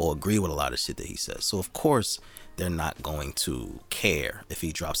or agree with a lot of shit that he says. So, of course, they're not going to care if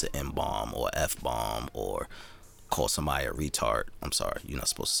he drops an M-bomb or F-bomb or call somebody a retard. I'm sorry, you're not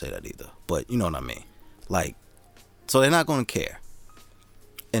supposed to say that either. But you know what I mean? Like, so they're not going to care.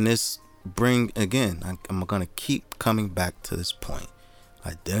 And this I'm going to keep coming back to this point.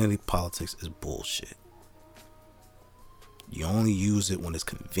 Identity politics is bullshit. You only use it when it's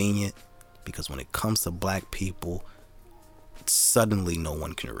convenient, because when it comes to black people, suddenly no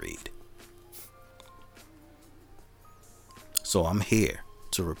one can read. So I'm here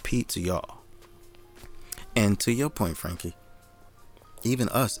to repeat to y'all. And to your point, Frankie, even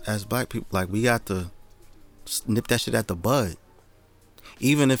us as black people, like, we got to nip that shit at the bud.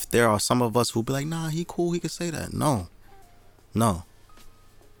 Even if there are some of us who be like, nah, he cool, he can say that. No.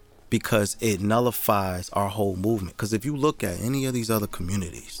 Because it nullifies our whole movement. Because if you look at any of these other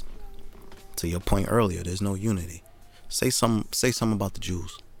communities, to your point earlier, there's no unity. Say something about the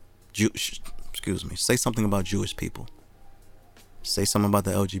Jews. Say something about Jewish people. Say something about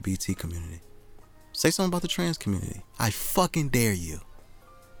the LGBT community. Say something about the trans community. I fucking dare you.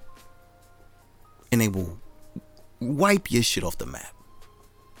 And they will wipe your shit off the map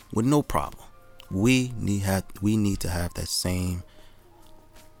with no problem. We need to have that same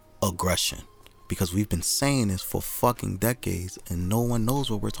aggression, because we've been saying this for fucking decades and no one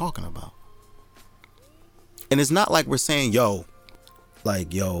knows what we're talking about. And it's not like we're saying, we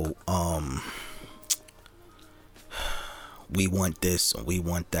want this and we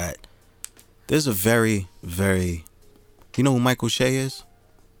want that. There's a very, very, you know who Michael Shea is?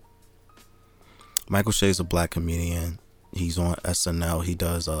 Michael Shea is a black comedian. He's on SNL. He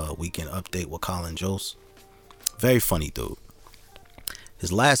does a Weekend Update with Colin Jost. Very funny dude.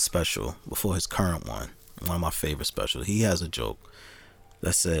 His last special, before his current one of my favorite specials, he has a joke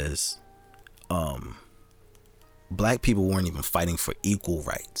that says, black people weren't even fighting for equal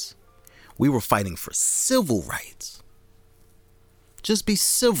rights. We were fighting for civil rights. Just be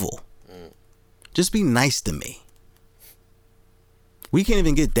civil. Just be nice to me. We can't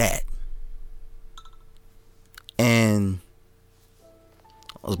even get that. And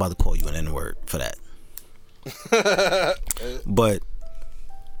I was about to call you an N-word for that. But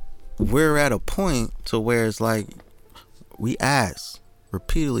we're at a point to where it's like we ask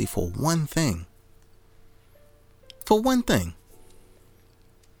repeatedly for one thing. For one thing.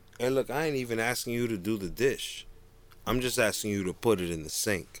 And look, I ain't even asking you to do the dish. I'm just asking you to put it in the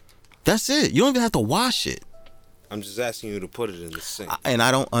sink. That's it. You don't even have to wash it. I'm just asking you to put it in the sink. And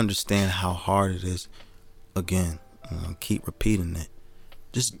I don't understand how hard it is. Again, I'm gonna keep repeating it.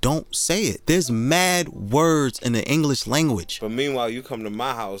 Just don't say it. There's mad words in the English language. But meanwhile, you come to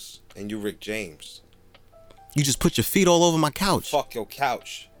my house and you Rick James. You just put your feet all over my couch. Fuck your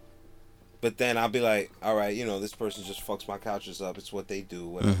couch. But then I'll be like, all right, this person just fucks my couches up. It's what they do,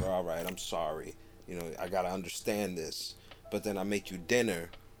 whatever. All right, I'm sorry. I gotta understand this. But then I make you dinner,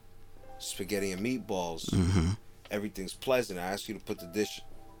 spaghetti and meatballs. Everything's pleasant. I ask you to put the dish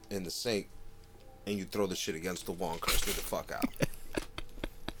in the sink, and you throw the shit against the wall and curse me the fuck out.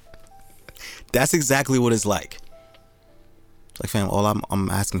 That's exactly what it's like. It's like, fam, all I'm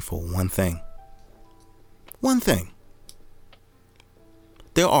asking for one thing. One thing.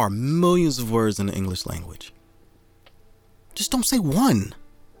 There are millions of words in the English language. Just don't say one.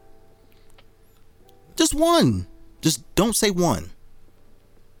 Just one. Just don't say one.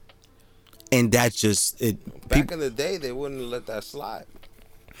 And that's just it. Back in the day, they wouldn't let that slide.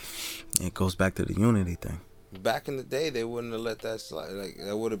 It goes back to the unity thing. Back in the day, they wouldn't have let that slide. Like,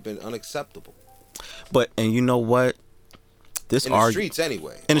 that would have been unacceptable. And you know what? This in the streets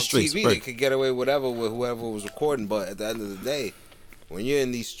anyway. In the On streets, TV, right. They could get away with whoever was recording. But at the end of the day, when you're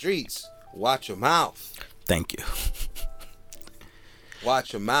in these streets, watch your mouth. Thank you.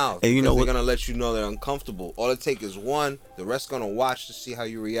 Watch your mouth. And you know they're what? Gonna let you know they're uncomfortable. All it takes is one. The rest gonna watch to see how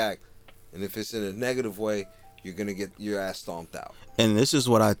you react. And if it's in a negative way, you're gonna get your ass stomped out. And this is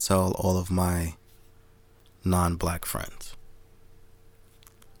what I tell all of my non-black friends.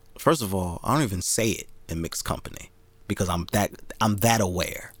 First of all, I don't even say it in mixed company because I'm that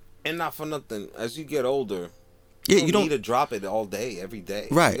aware. And not for nothing, as you get older, you don't need to drop it all day, every day.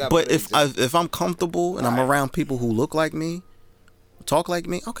 Right. But if I'm comfortable and I'm around people who look like me, talk like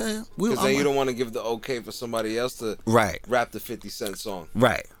me, okay. Because then you don't want to give the okay for somebody else to rap the 50 Cent song.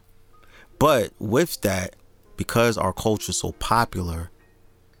 Right. But with that, because our culture is so popular,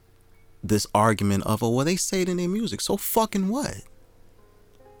 this argument of, oh, well, they say it in their music. So fucking what?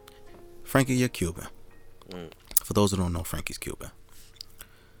 Frankie, you're Cuban. For those who don't know, Frankie's Cuban.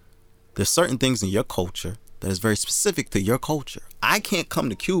 There's certain things in your culture that is very specific to your culture. I can't come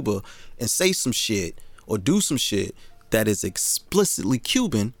to Cuba and say some shit or do some shit that is explicitly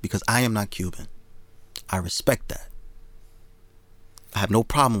Cuban because I am not Cuban. I respect that. I have no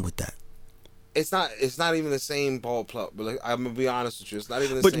problem with that. It's not even the same ballpark. But like, I'm gonna be honest with you, it's not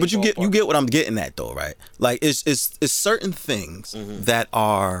even the same. But you get what I'm getting at though, right? Like it's certain things that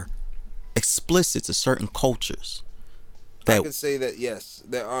are explicit to certain cultures. I can say that yes,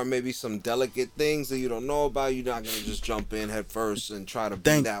 there are maybe some delicate things that you don't know about. You're not gonna just jump in head first and try to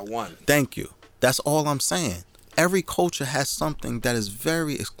be that one. Thank you. That's all I'm saying. Every culture has something that is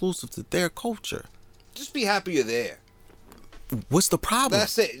very exclusive to their culture. Just be happy you're there. What's the problem?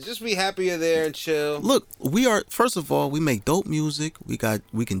 That's it. Just be happy you're there and chill. Look, we are, first of all, we make dope music. We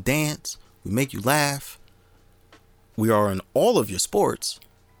can dance. We make you laugh. We are in all of your sports.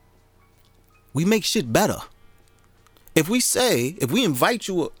 We make shit better. If we invite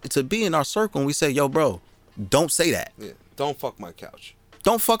you to be in our circle and we say, yo, bro, don't say that. Yeah. Don't fuck my couch.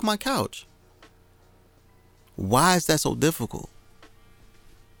 Don't fuck my couch. Why is that so difficult?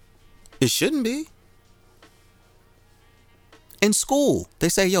 It shouldn't be. In school, they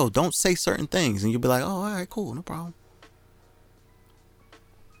say, yo, don't say certain things. And you'll be like, oh, all right, cool, no problem.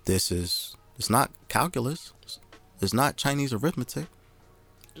 It's not calculus. It's not Chinese arithmetic.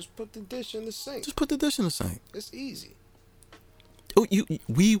 Just put the dish in the sink. It's easy.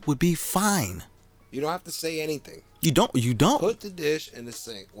 We would be fine. You don't have to say anything. You don't. Put the dish in the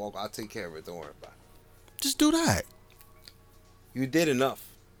sink. Well, I'll take care of it. Don't worry about it. Just do that. You did enough.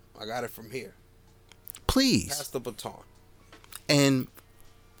 I got it from here. Please. Pass the baton. And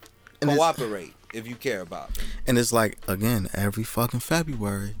cooperate if you care about it. And it's like, again, every fucking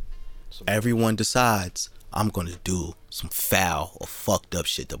February, everyone decides, I'm going to do some foul or fucked up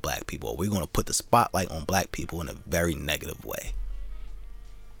shit to black people. We're going to put the spotlight on black people in a very negative way.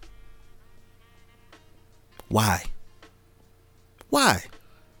 Why?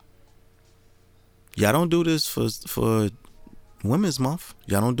 Y'all don't do this for Women's Month.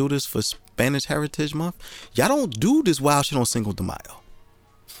 Y'all don't do this for Spanish Heritage Month. Y'all don't do this wild shit on Cinco de Mayo.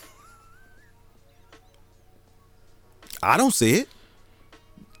 I don't see it.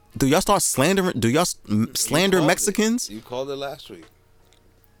 Do y'all start slandering? Do y'all slander Mexicans? You called it last week.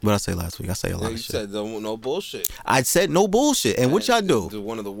 What did I say last week? I say a lot of shit. You said no bullshit. I said no bullshit. And what y'all do?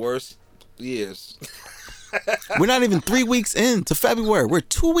 One of the worst years. We're not even 3 weeks into February. We're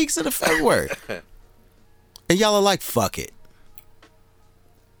 2 weeks into February. And y'all are like, fuck it.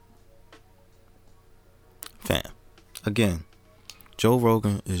 Fam. Again, Joe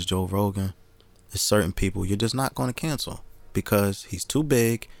Rogan is Joe Rogan. There's certain people you're just not going to cancel because he's too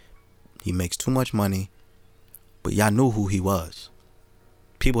big. He makes too much money. But y'all knew who he was.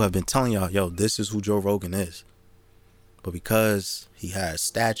 People have been telling y'all, yo, this is who Joe Rogan is. But because he has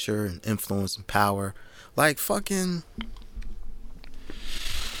stature and influence and power, like fucking...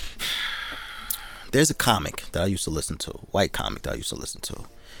 There's a comic that I used to listen to. White comic that I used to listen to.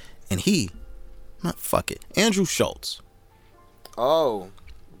 And Andrew Schultz. Oh,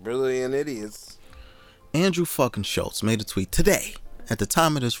 Brilliant Idiots. Andrew fucking Schultz made a tweet today, at the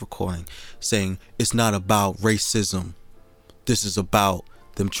time of this recording, saying it's not about racism. This is about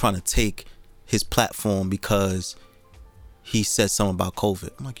them trying to take his platform because he said something about COVID.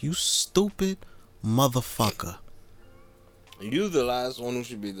 I'm like, you stupid motherfucker. You the last one who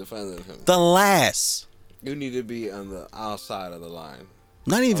should be defending him. The last. You need to be on the outside of the line.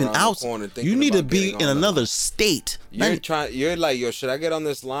 Not even outside. You need to be in another state. You're like, yo, should I get on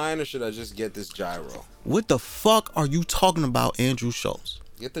this line or should I just get this gyro? What the fuck are you talking about, Andrew Schultz?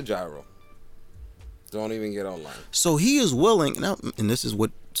 Get the gyro. Don't even get online. So he is willing, and this is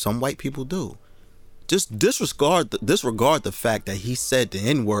what some white people do. Just disregard the fact that he said the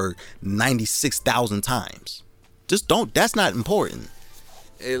N-word 96,000 times. Just don't. That's not important.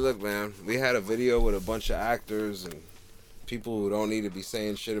 Hey, look, man. We had a video with a bunch of actors and people who don't need to be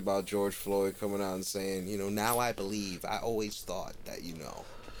saying shit about George Floyd coming out and saying, now I believe. I always thought that, it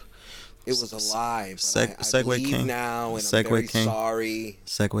was a lie. But I believe King. Now, and I'm very King. Sorry.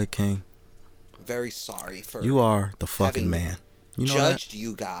 Segway King. Very sorry for you are the fucking man. You know judged that?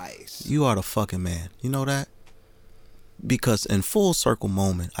 You guys. You are the fucking man. You know that? Because in full circle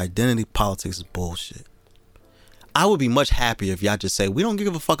moment, identity politics is bullshit. I would be much happier if y'all just say, we don't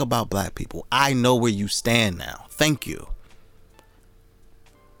give a fuck about black people. I know where you stand now. Thank you.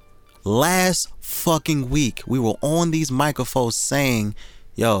 Last fucking week, we were on these microphones saying,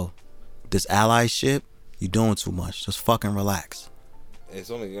 yo, this allyship, you doing too much. Just fucking relax. It's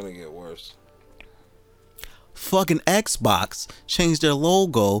only gonna get worse. Fucking Xbox changed their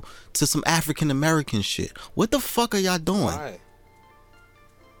logo to some African American shit. What the fuck are y'all doing?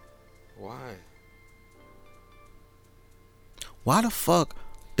 Why? Why the fuck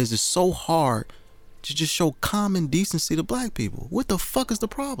is it so hard to just show common decency to black people? What the fuck is the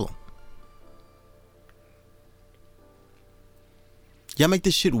problem? Y'all make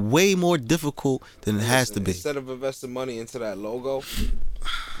this shit way more difficult than it has to be. Instead of investing money into that logo, you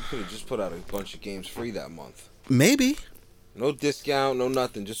could have just put out a bunch of games free that month. Maybe. No discount, no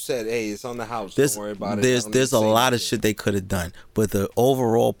nothing. Just said, hey, it's on the house. Don't worry about it. There's a lot of shit they could have done. But the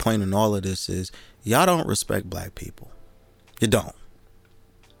overall point in all of this is y'all don't respect black people. You don't.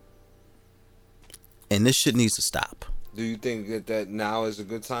 And this shit needs to stop. Do you think that now is a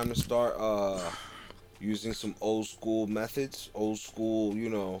good time to start using some old school methods? Old school,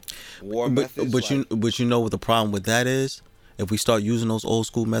 war methods? But you know what the problem with that is? If we start using those old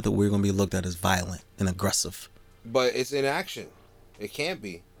school methods, we're going to be looked at as violent and aggressive. But it's inaction. It can't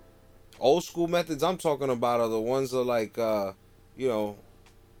be. Old school methods I'm talking about are the ones that like, not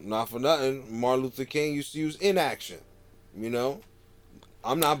for nothing, Martin Luther King used to use inaction.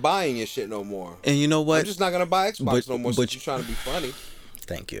 I'm not buying your shit no more. And you know what? I'm just not going to buy Xbox no more since you're trying to be funny.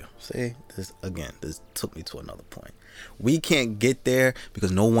 Thank you. See, this took me to another point. We can't get there because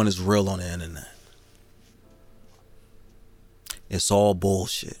no one is real on the internet. It's all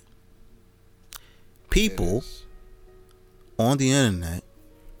bullshit. People on the internet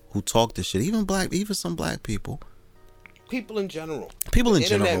who talk this shit, even some black people. People in general. The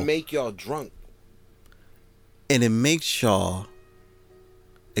internet make y'all drunk. And it makes y'all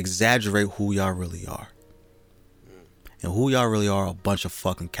exaggerate who y'all really are. And who y'all really are a bunch of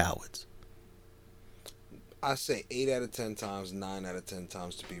fucking cowards. I say 8 out of 10 times, 9 out of 10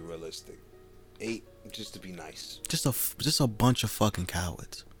 times to be realistic. 8 just to be nice. Just a bunch of fucking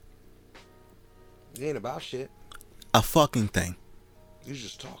cowards. It ain't about shit. A fucking thing. You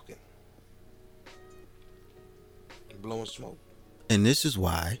just talking. Blowing smoke. And this is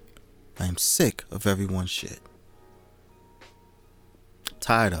why I am sick of everyone's shit.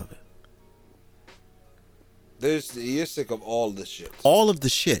 Tired of it. You're sick of all the shit. All of the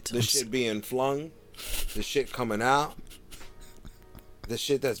shit. The shit being flung. The shit coming out. The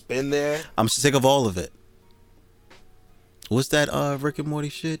shit that's been there. I'm sick of all of it. What's that Rick and Morty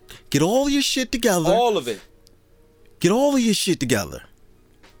shit? Get all your shit together. All of it. Get all of your shit together.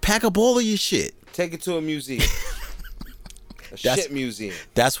 Pack up all of your shit. Take it to a museum. Shit museum.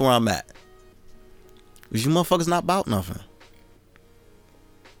 That's where I'm at. Because you motherfuckers not about nothing.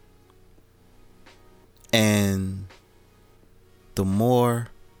 And the more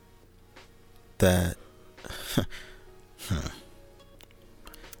that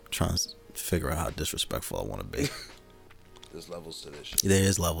trying to figure out how disrespectful I want to be. There's levels to this shit. There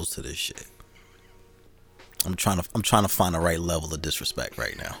is levels to this shit. I'm trying to find the right level of disrespect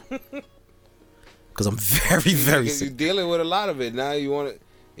right now. Cause I'm very, very sick. You're dealing with a lot of it now. You want it,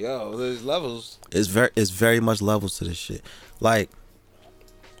 there's levels. It's very much levels to this shit. Like,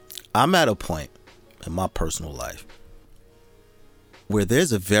 I'm at a point in my personal life where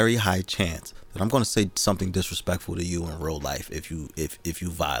there's a very high chance that I'm going to say something disrespectful to you in real life if you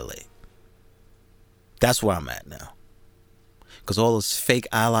violate. That's where I'm at now. Cause all this fake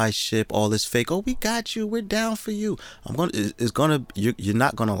allyship, all this fake, we got you, we're down for you. You're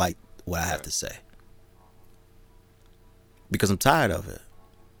not gonna like what I have to say. Because I'm tired of it.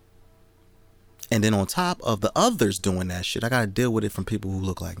 And then on top of the others doing that shit, I gotta deal with it from people who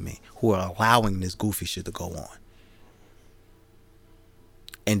look like me, who are allowing this goofy shit to go on.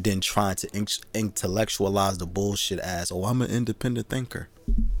 And then trying to intellectualize the bullshit as, I'm an independent thinker.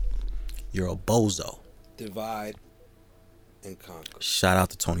 You're a bozo. Divide and conquer. Shout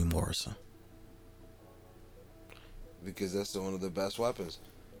out to Toni Morrison. Because that's one of the best weapons.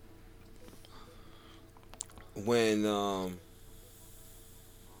 When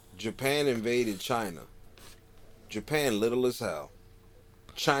Japan invaded China, Japan little as hell.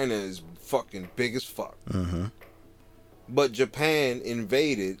 China is fucking big as fuck. Mm-hmm. But Japan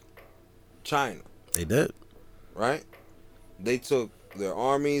invaded China. They did. Right? They took their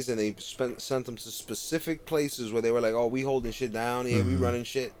armies and they sent them to specific places where they were like, we holding shit down here, we running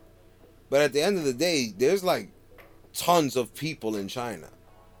shit. But at the end of the day, there's like tons of people in China.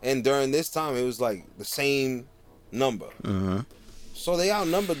 And during this time, it was like the same number. Mm-hmm. So they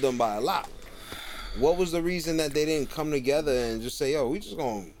outnumbered them by a lot. What was the reason that they didn't come together and just say, we just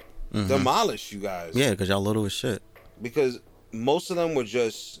going to demolish you guys? Yeah, because y'all little as shit. Because most of them were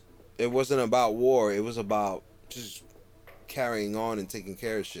just, it wasn't about war. It was about just carrying on and taking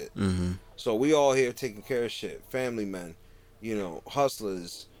care of shit. Mm-hmm. So we all here taking care of shit. Family men.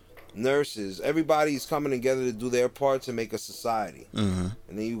 hustlers, nurses. Everybody's coming together to do their part to make a society. Mm-hmm.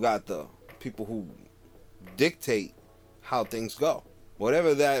 And then you got the people who dictate how things go.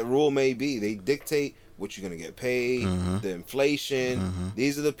 Whatever that rule may be, they dictate what you're going to get paid, the inflation.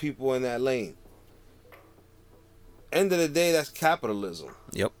 These are the people in that lane. End of the day, that's capitalism.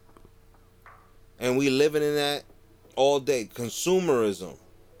 Yep. And we living in that all day. Consumerism.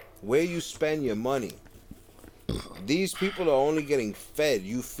 Where you spend your money. These people are only getting fed.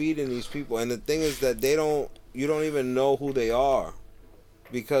 You feeding these people. And the thing is that you don't even know who they are.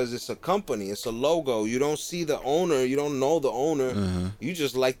 Because it's a company. It's a logo. You don't see the owner. You don't know the owner. You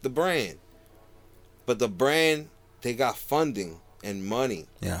just like the brand. But the brand, they got funding and money.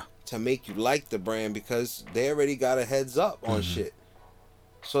 Yeah. To make you like the brand because they already got a heads up on shit.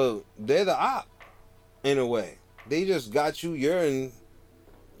 So they're the op, in a way. They just got you. You're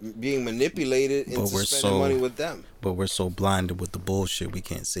being manipulated into spending money with them. But we're so blinded with the bullshit we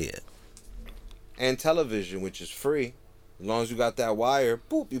can't see it. And television, which is free. As long as you got that wire,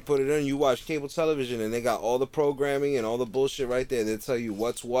 boop, you put it in. You watch cable television and they got all the programming and all the bullshit right there. They tell you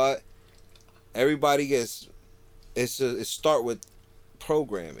what's what. Everybody gets. It start with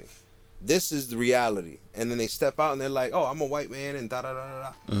programming. This is the reality. And then they step out and they're like, oh, I'm a white man and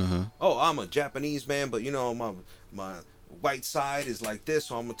da-da-da-da-da. Oh, I'm a Japanese man, but, my white side is like this,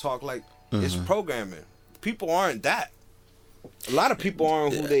 so I'm going to talk like... It's programming. People aren't that. A lot of people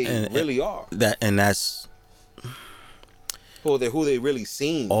aren't who they really are. That's... Who they really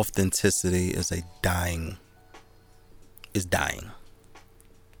seem. Authenticity is dying. It's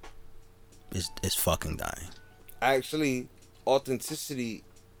fucking dying. Actually, authenticity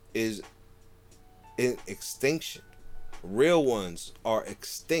is in extinction. Real ones are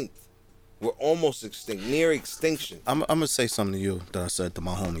extinct. We're almost extinct, near extinction. I'm gonna say something to you that I said to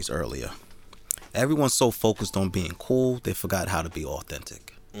my homies earlier. Everyone's so focused on being cool, they forgot how to be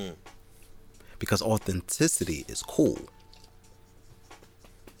authentic. Because authenticity is cool.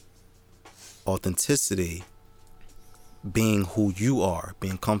 Authenticity, being who you are,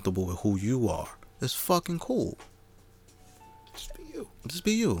 being comfortable with who you are, is fucking cool. Just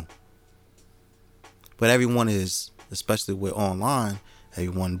be you. But everyone is, especially with online,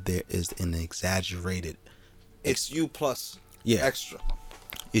 everyone there is an exaggerated. It's you plus. Yeah. Extra.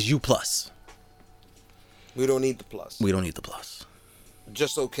 It's you plus. We don't need the plus. We don't need the plus.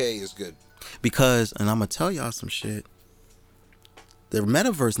 Just okay is good. Because, and I'm going to tell y'all some shit, the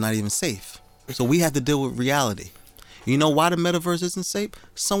metaverse not even safe. So we have to deal with reality. You know why the metaverse isn't safe?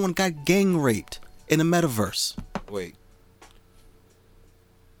 Someone got gang raped in the metaverse. Wait.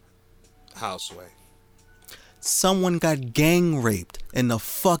 Houseway. Someone got gang raped in the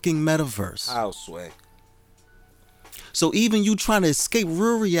fucking metaverse. Houseway. So even you trying to escape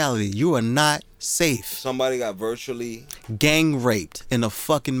real reality, you are not safe. Somebody got virtually gang raped in the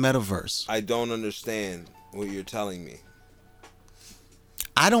fucking metaverse. I don't understand what you're telling me.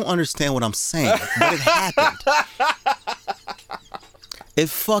 I don't understand what I'm saying, but it happened. It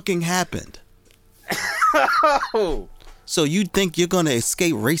fucking happened. So you think you're going to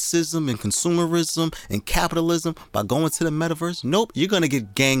escape racism and consumerism and capitalism by going to the metaverse? Nope, you're going to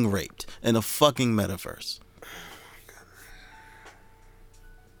get gang raped in the fucking metaverse.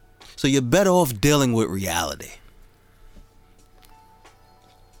 So you're better off dealing with reality.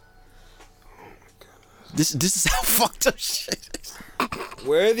 This is how fucked up shit is.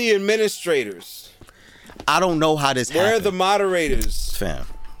 Where are the administrators? I don't know how this happened. Where are the moderators? Fam,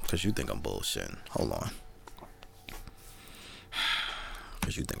 because you think I'm bullshitting. Hold on.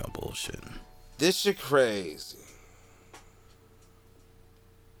 Because you think I'm bullshitting. This shit crazy.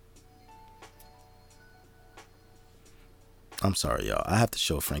 I'm sorry, y'all. I have to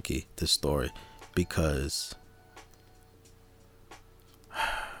show Frankie this story because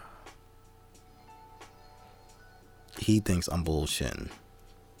he thinks I'm bullshitting.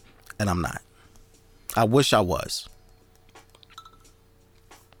 And I'm not. I wish I was.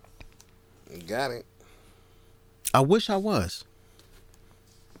 Got it. I wish I was.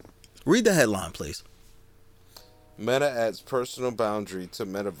 Read the headline, please. Meta adds personal boundary to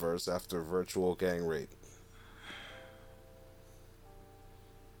metaverse after virtual gang rape.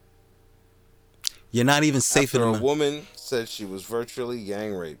 You're not even safe after a woman said she was virtually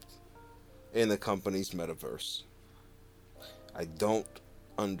gang raped in the company's metaverse. I don't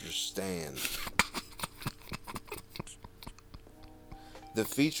understand. The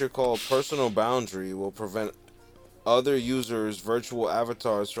feature called Personal Boundary will prevent other users' virtual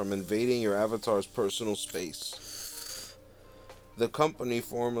avatars from invading your avatar's personal space. The company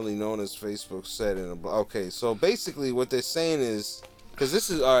formerly known as Facebook said in a... Okay, so basically what they're saying is... Because this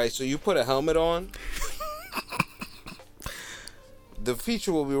is... Alright, so you put a helmet on... The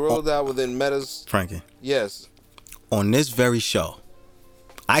feature will be rolled out within Meta's. Frankie. Yes. On this very show,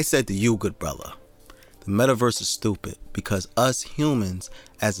 I said to you, good brother, the metaverse is stupid because us humans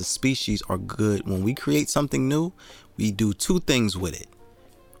as a species are good. When we create something new, we do two things with it.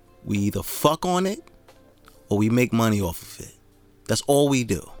 We either fuck on it or we make money off of it. That's all we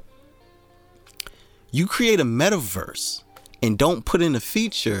do. You create a metaverse and don't put in a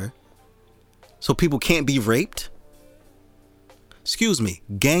feature so people can't be raped. Excuse me,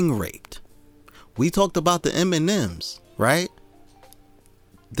 gang raped. We talked about the M&Ms, right?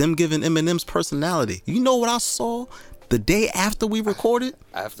 Them giving M&Ms personality. You know what I saw the day after we recorded?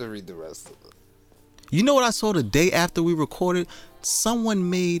 I have to read the rest of it. You know what I saw the day after we recorded? Someone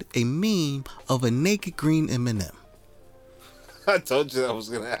made a meme of a naked green M&M. I told you that was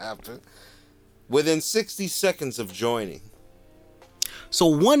going to happen. Within 60 seconds of joining. So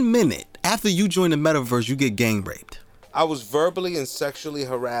 1 minute after you join the metaverse, you get gang raped. I was verbally and sexually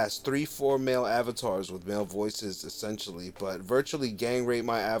harassed 3-4 male avatars with male voices essentially, but virtually gang raped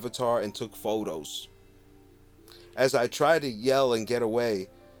my avatar and took photos. As I tried to yell and get away,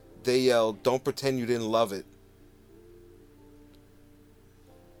 they yelled, "Don't pretend you didn't love it."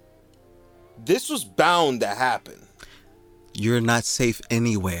 This was bound to happen. You're not safe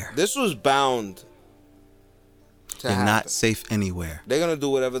anywhere. This was bound to You're happen. not safe anywhere. They're going to do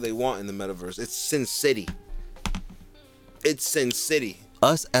whatever they want in the metaverse. It's Sin City. It's Sin City.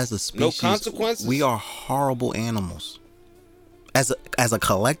 Us as a species, No consequences? we are horrible animals. As a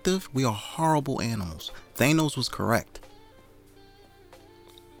collective, we are horrible animals. Thanos was correct.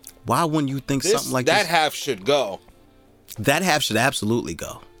 Why wouldn't you think something like that this? half should go. That half should absolutely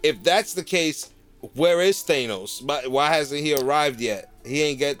go. If that's the case, where is Thanos? Why hasn't he arrived yet? He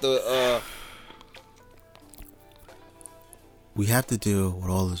ain't get the We have to deal with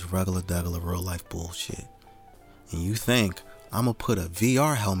all this regular real life bullshit. And you think I'm gonna put a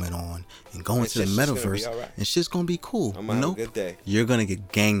VR helmet on and go into the metaverse and shit's gonna be cool. I'm gonna have a good day. You're gonna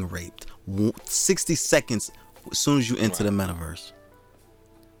get gang raped 60 seconds as soon as you enter the metaverse.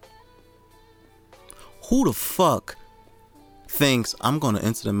 Who the fuck thinks I'm gonna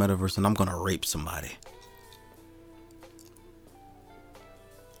enter the metaverse and I'm gonna rape somebody?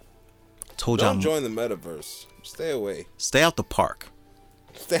 Told y'all. Don't join the metaverse. Stay away. Stay out the park.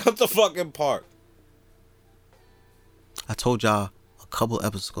 Stay out the fucking park. I told y'all a couple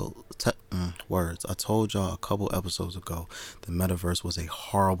episodes I told y'all a couple episodes ago the metaverse was a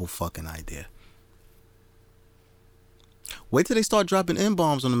horrible fucking idea. Wait till they start dropping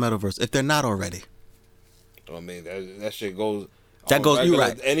N-bombs on the metaverse if they're not already. I mean, that shit goes. That goes. You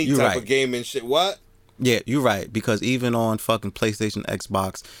right. Any you type right. of game and shit. What? Yeah, you're right. Because even on fucking PlayStation,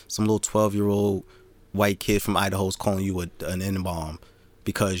 Xbox, some little 12-year-old white kid from Idaho's calling you an N-bomb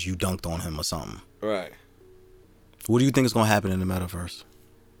because you dunked on him or something. Right. What do you think is gonna happen in the metaverse?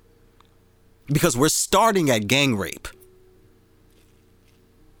 Because we're starting at gang rape.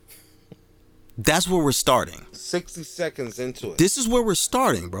 That's where we're starting. 60 seconds into it. This is where we're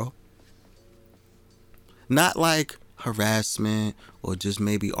starting, bro. Not like harassment or just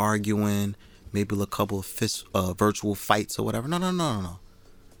maybe arguing, maybe a couple of virtual fights or whatever. No.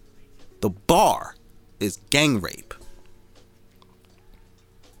 The bar is gang rape.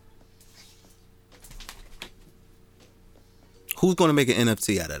 Who's gonna make an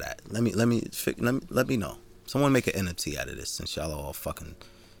NFT out of that? Let me know. Someone make an NFT out of this since y'all are all fucking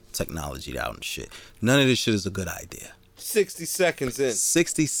technology out and shit. None of this shit is a good idea. 60 seconds in.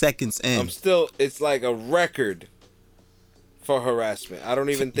 60 seconds in. It's like a record for harassment. I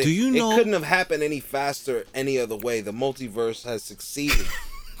don't even think. Do you know? It couldn't have happened any faster any other way. The multiverse has succeeded.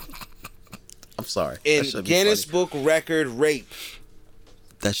 I'm sorry. In Guinness Book Record rape.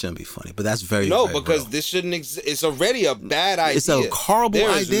 That shouldn't be funny, but that's very because real. this shouldn't exist. It's already a bad idea. It's a horrible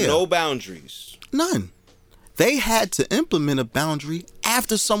idea. There is no boundaries. None. They had to implement a boundary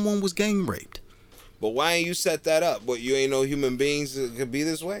after someone was gang raped. But why ain't you set that up? What, you ain't know human beings could be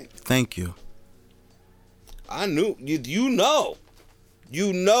this way? Thank you. I knew. You know.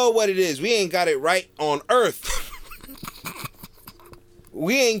 You know what it is. We ain't got it right on Earth.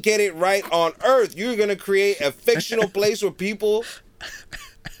 We ain't get it right on Earth. You're going to create a fictional place where people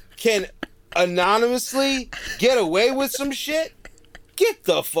can anonymously get away with some shit? Get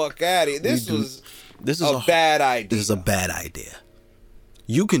the fuck out of here. This is a bad idea. This is a bad idea.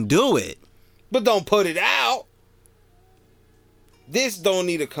 You can do it. But don't put it out. This don't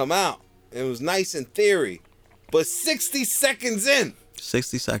need to come out. It was nice in theory. But 60 seconds in.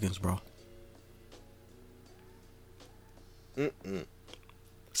 60 seconds, bro.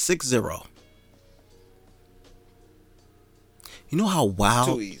 6-0. You know how wild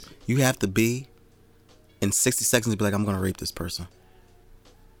Too easy. you have to be in 60 seconds to be like, I'm going to rape this person?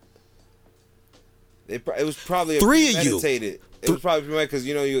 It was probably Three of you. premeditated. It was probably premeditated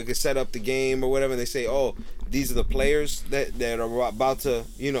because you could set up the game or whatever, and they say, "Oh, these are the players that are about to,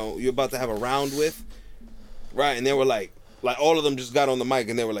 you're about to have a round with," right? And they were like all of them just got on the mic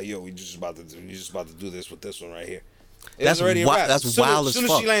and they were like, "Yo, we just about to do this with this one right here." That's already wild. That's wild as fuck. As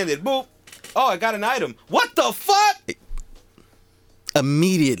soon as she landed, boop. Oh, I got an item. What the fuck?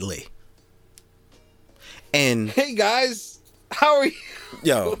 Immediately. And hey guys, how are you?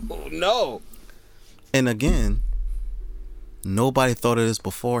 Yo, no. And again, nobody thought of this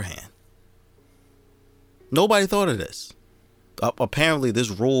beforehand. Nobody thought of this. Apparently, this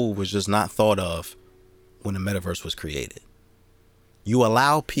rule was just not thought of when the metaverse was created. You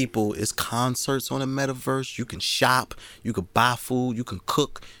allow people, it's concerts on the metaverse. You can shop, you can buy food, you can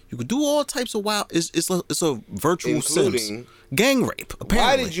cook, you can do all types of wild. It's a virtual Sims gang rape. Apparently,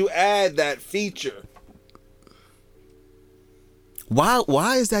 why did you add that feature?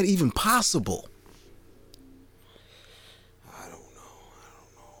 Why is that even possible? I don't know.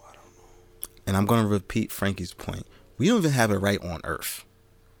 And I'm gonna repeat Frankie's point. We don't even have it right on Earth.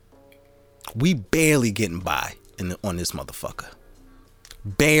 We barely getting by on this motherfucker.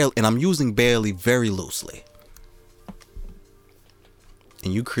 Barely, and I'm using barely very loosely.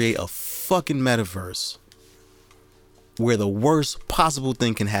 And you create a fucking metaverse where the worst possible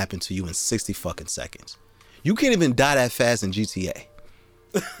thing can happen to you in 60 fucking seconds. You can't even die that fast in GTA.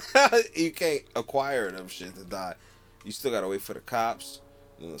 You can't acquire them shit to die. You still gotta wait for the cops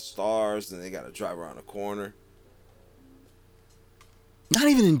and the stars, and they gotta drive around the corner. Not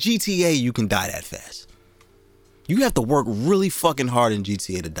even in GTA you can die that fast. You have to work really fucking hard in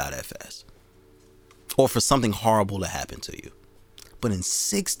GTA to die that fast. Or for something horrible to happen to you. But in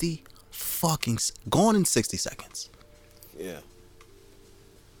 60 fucking... Gone in 60 seconds. Yeah.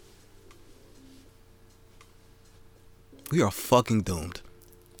 We are fucking doomed.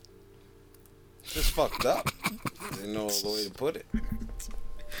 It's just fucked up. Didn't know the way to put it.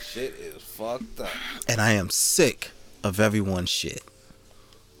 Shit is fucked up. And I am sick of everyone's shit.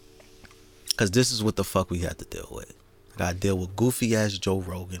 Because this is what the fuck we have to deal with. I gotta deal with goofy ass Joe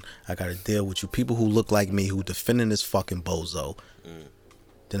Rogan. I gotta deal with you people who look like me who defending this fucking bozo.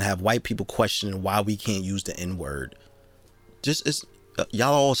 Then have white people questioning why we can't use the N-word. Just it's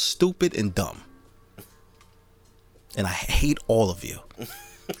y'all all stupid and dumb. And I hate all of you.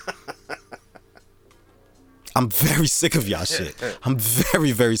 I'm very sick of y'all shit. I'm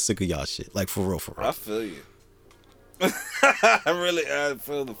very, very sick of y'all shit. Like, for real. I feel you. I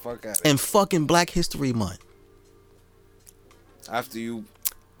feel the fuck out of it. And fucking Black History Month. After you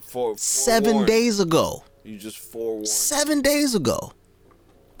 7 days ago. You just forewarned. 7 days ago.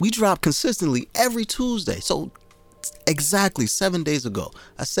 We drop consistently every Tuesday. So, exactly 7 days ago,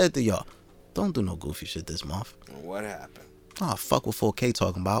 I said to y'all, don't do no goofy shit this month. What happened? Oh, fuck what 4K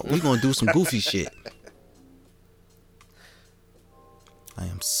talking about. We gonna do some goofy shit. I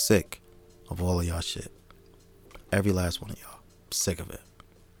am sick of all of y'all shit. Every last one of y'all. I'm sick of it.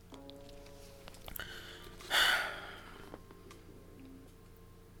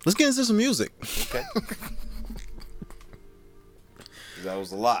 Let's get into some music. Okay. That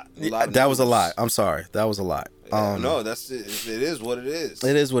was a lot. That was a lot. I'm sorry. That was a lot. No, that's it. It is what it is.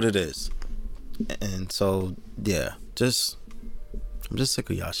 It is what it is. And so, yeah, I'm just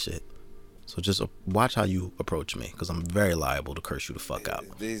sick of y'all shit. So just watch how you approach me, because I'm very liable to curse you the fuck out.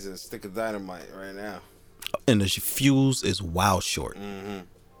 These are a stick of dynamite right now. And the fuse is wild short.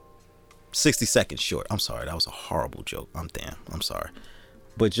 60 seconds short. I'm sorry. That was a horrible joke. I'm sorry.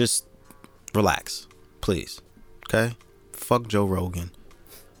 But just relax, please. Okay? Fuck Joe Rogan.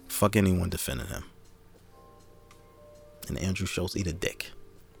 Fuck anyone defending him. And Andrew Schultz, eat a dick.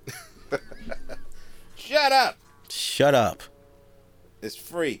 Shut up. Shut up. It's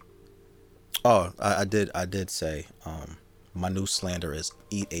free. Oh, I did say my new slander is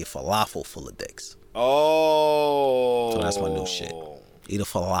eat a falafel full of dicks. Oh. So that's my new shit. Eat a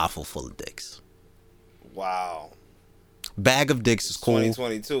falafel full of dicks. Wow. Bag of dicks is cool.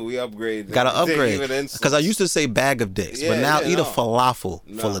 2022, we upgraded. Gotta upgrade. Because I used to say bag of dicks, but now eat a falafel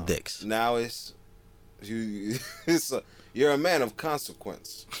full of dicks. Now it's you're a man of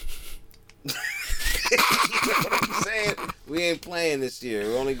consequence. You know what I'm saying? We ain't playing this year.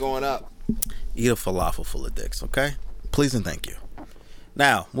 We're only going up. Eat a falafel full of dicks, okay? Please and thank you.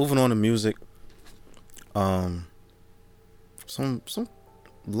 Now, moving on to music.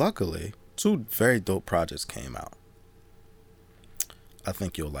 Luckily, 2 very dope projects came out. I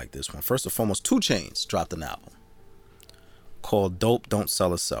think you'll like this one. First and foremost, 2 Chainz dropped an album called Dope Don't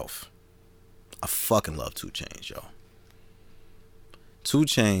Sell Itself. I fucking love 2 Chainz, yo. 2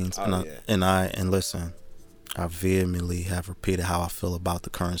 Chainz, and listen, I vehemently have repeated how I feel about the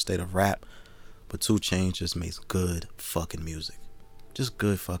current state of rap, but 2 Chainz just makes good fucking music. Just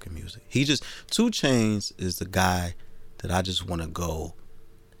good fucking music. 2 Chainz is the guy that I just want to go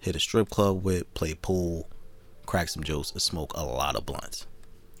hit a strip club with, play pool, crack some jokes, and smoke a lot of blunts.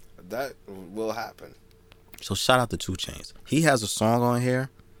 That will happen. So shout out to 2 Chainz. He has a song on here,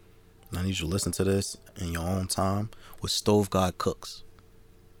 and I need you to listen to this in your own time, with Stove God Cooks.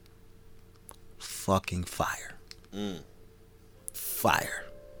 Fucking fire. Fire.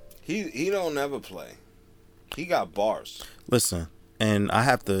 He don't never play. He got bars. Listen, and I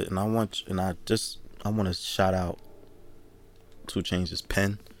have to, and I want to shout out 2 Chainz'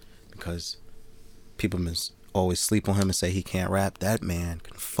 pen, because people always sleep on him and say he can't rap. That man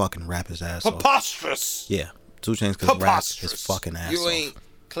can fucking rap his ass off. Preposterous. Yeah, 2 Chainz can rap his fucking ass off. You ain't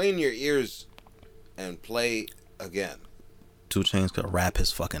clean your ears and play again. 2 Chainz could rap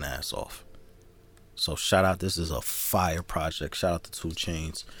his fucking ass off. So shout out, this is a fire project. Shout out to 2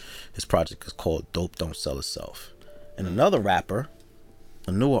 Chainz. His project is called Dope Don't Sell Itself. And another rapper,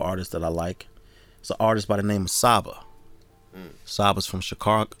 a newer artist that I like, is an artist by the name of Saba. Saba's from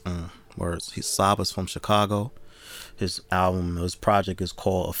Chicago. Saba's from Chicago. His project is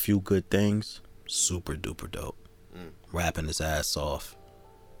called A Few Good Things. Super duper dope. Rapping his ass off.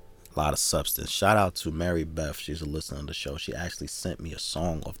 A lot of substance. Shout out to Mary Beth. She's a listener of the show. She actually sent me a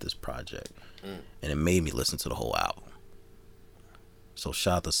song off this project. And it made me listen to the whole album. So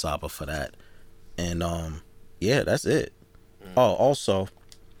shout out to Saba for that. And yeah, that's it. Oh, also,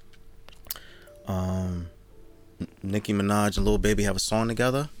 Nicki Minaj and Lil Baby have a song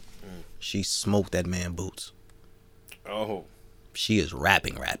together. She smoked that man boots. Oh. She is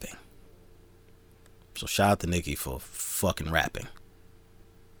rapping. So shout out to Nicki for fucking rapping.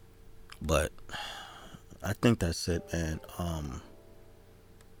 But I think that's it, man.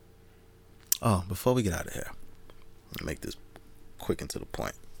 Before we get out of here, let me make this quick and to the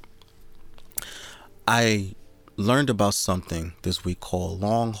point. I learned about something this week called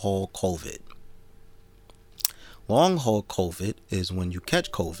long haul COVID. Long haul COVID is when you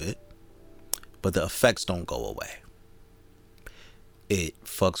catch COVID, but the effects don't go away. It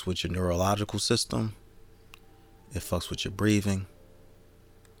fucks with your neurological system. It fucks with your breathing.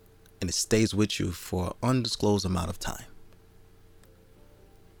 And it stays with you for an undisclosed amount of time.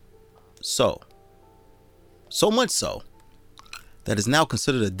 So much so that it's now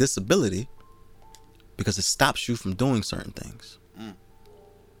considered a disability because it stops you from doing certain things.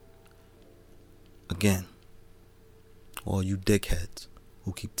 Again, all you dickheads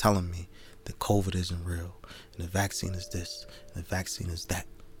who keep telling me that COVID isn't real and the vaccine is this and the vaccine is that.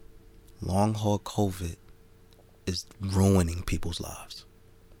 Long haul COVID is ruining people's lives.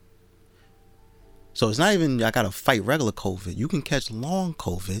 So it's not even I gotta fight regular COVID. You can catch long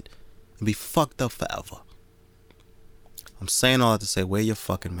COVID and be fucked up forever. I'm saying all that to say, wear your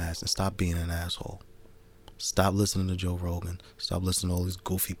fucking mask and stop being an asshole. Stop listening to Joe Rogan. Stop listening to all these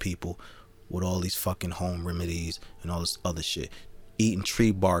goofy people with all these fucking home remedies and all this other shit. Eating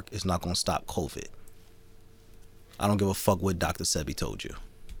tree bark is not gonna stop COVID. I don't give a fuck what Dr. Sebi told you.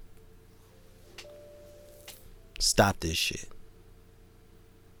 Stop this shit.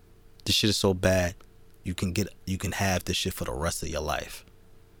 This shit is so bad, you can have this shit for the rest of your life.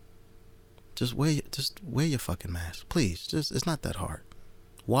 Just wear your fucking mask, please. It's not that hard.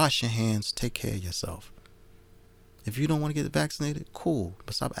 Wash your hands. Take care of yourself. If you don't want to get vaccinated, cool.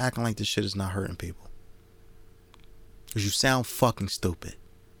 But stop acting like this shit is not hurting people. Because you sound fucking stupid.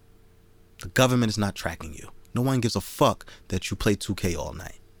 The government is not tracking you. No one gives a fuck that you play 2K all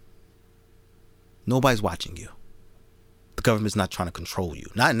night. Nobody's watching you. The government's not trying to control you.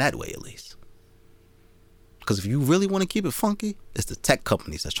 Not in that way, at least. Because if you really want to keep it funky, it's the tech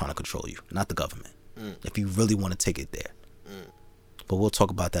companies that's trying to control you, not the government. If you really want to take it there. But we'll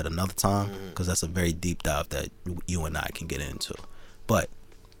talk about that another time, because that's a very deep dive that you and I can get into. But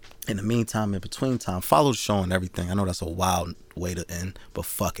in the meantime, in between time, follow the show and everything. I know that's a wild way to end, but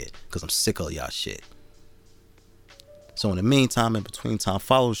fuck it, because I'm sick of y'all shit. So in the meantime, in between time,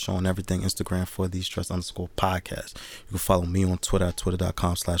 follow the show and everything. Instagram for these _podcast. You can follow me on Twitter at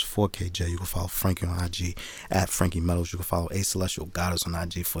twitter.com/4KJ. You can follow Frankie on IG at Frankie Meadows. You can follow A Celestial Goddess on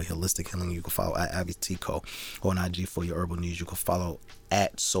IG for holistic healing. You can follow at Abby Tico on IG for your herbal needs. You can follow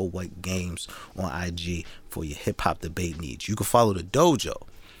at So What Games on IG for your hip hop debate needs. You can follow the dojo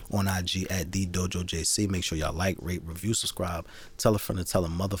on IG at The Dojo JC. Make sure y'all like, rate, review, subscribe. Tell a friend to tell a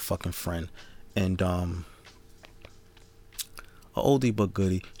motherfucking friend. And a oldie but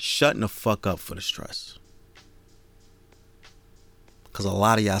goodie, shutting the fuck up for the stress. Because a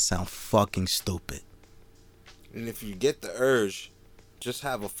lot of y'all sound fucking stupid. And if you get the urge, just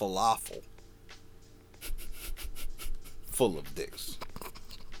have a falafel full of dicks.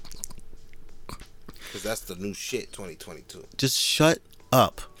 Because that's the new shit, 2022. Just shut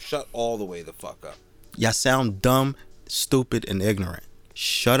up. Shut all the way the fuck up. Y'all sound dumb, stupid, and ignorant.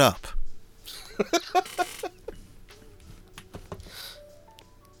 Shut up.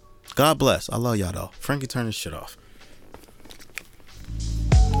 God bless. I love y'all though. Frankie, turn this shit off.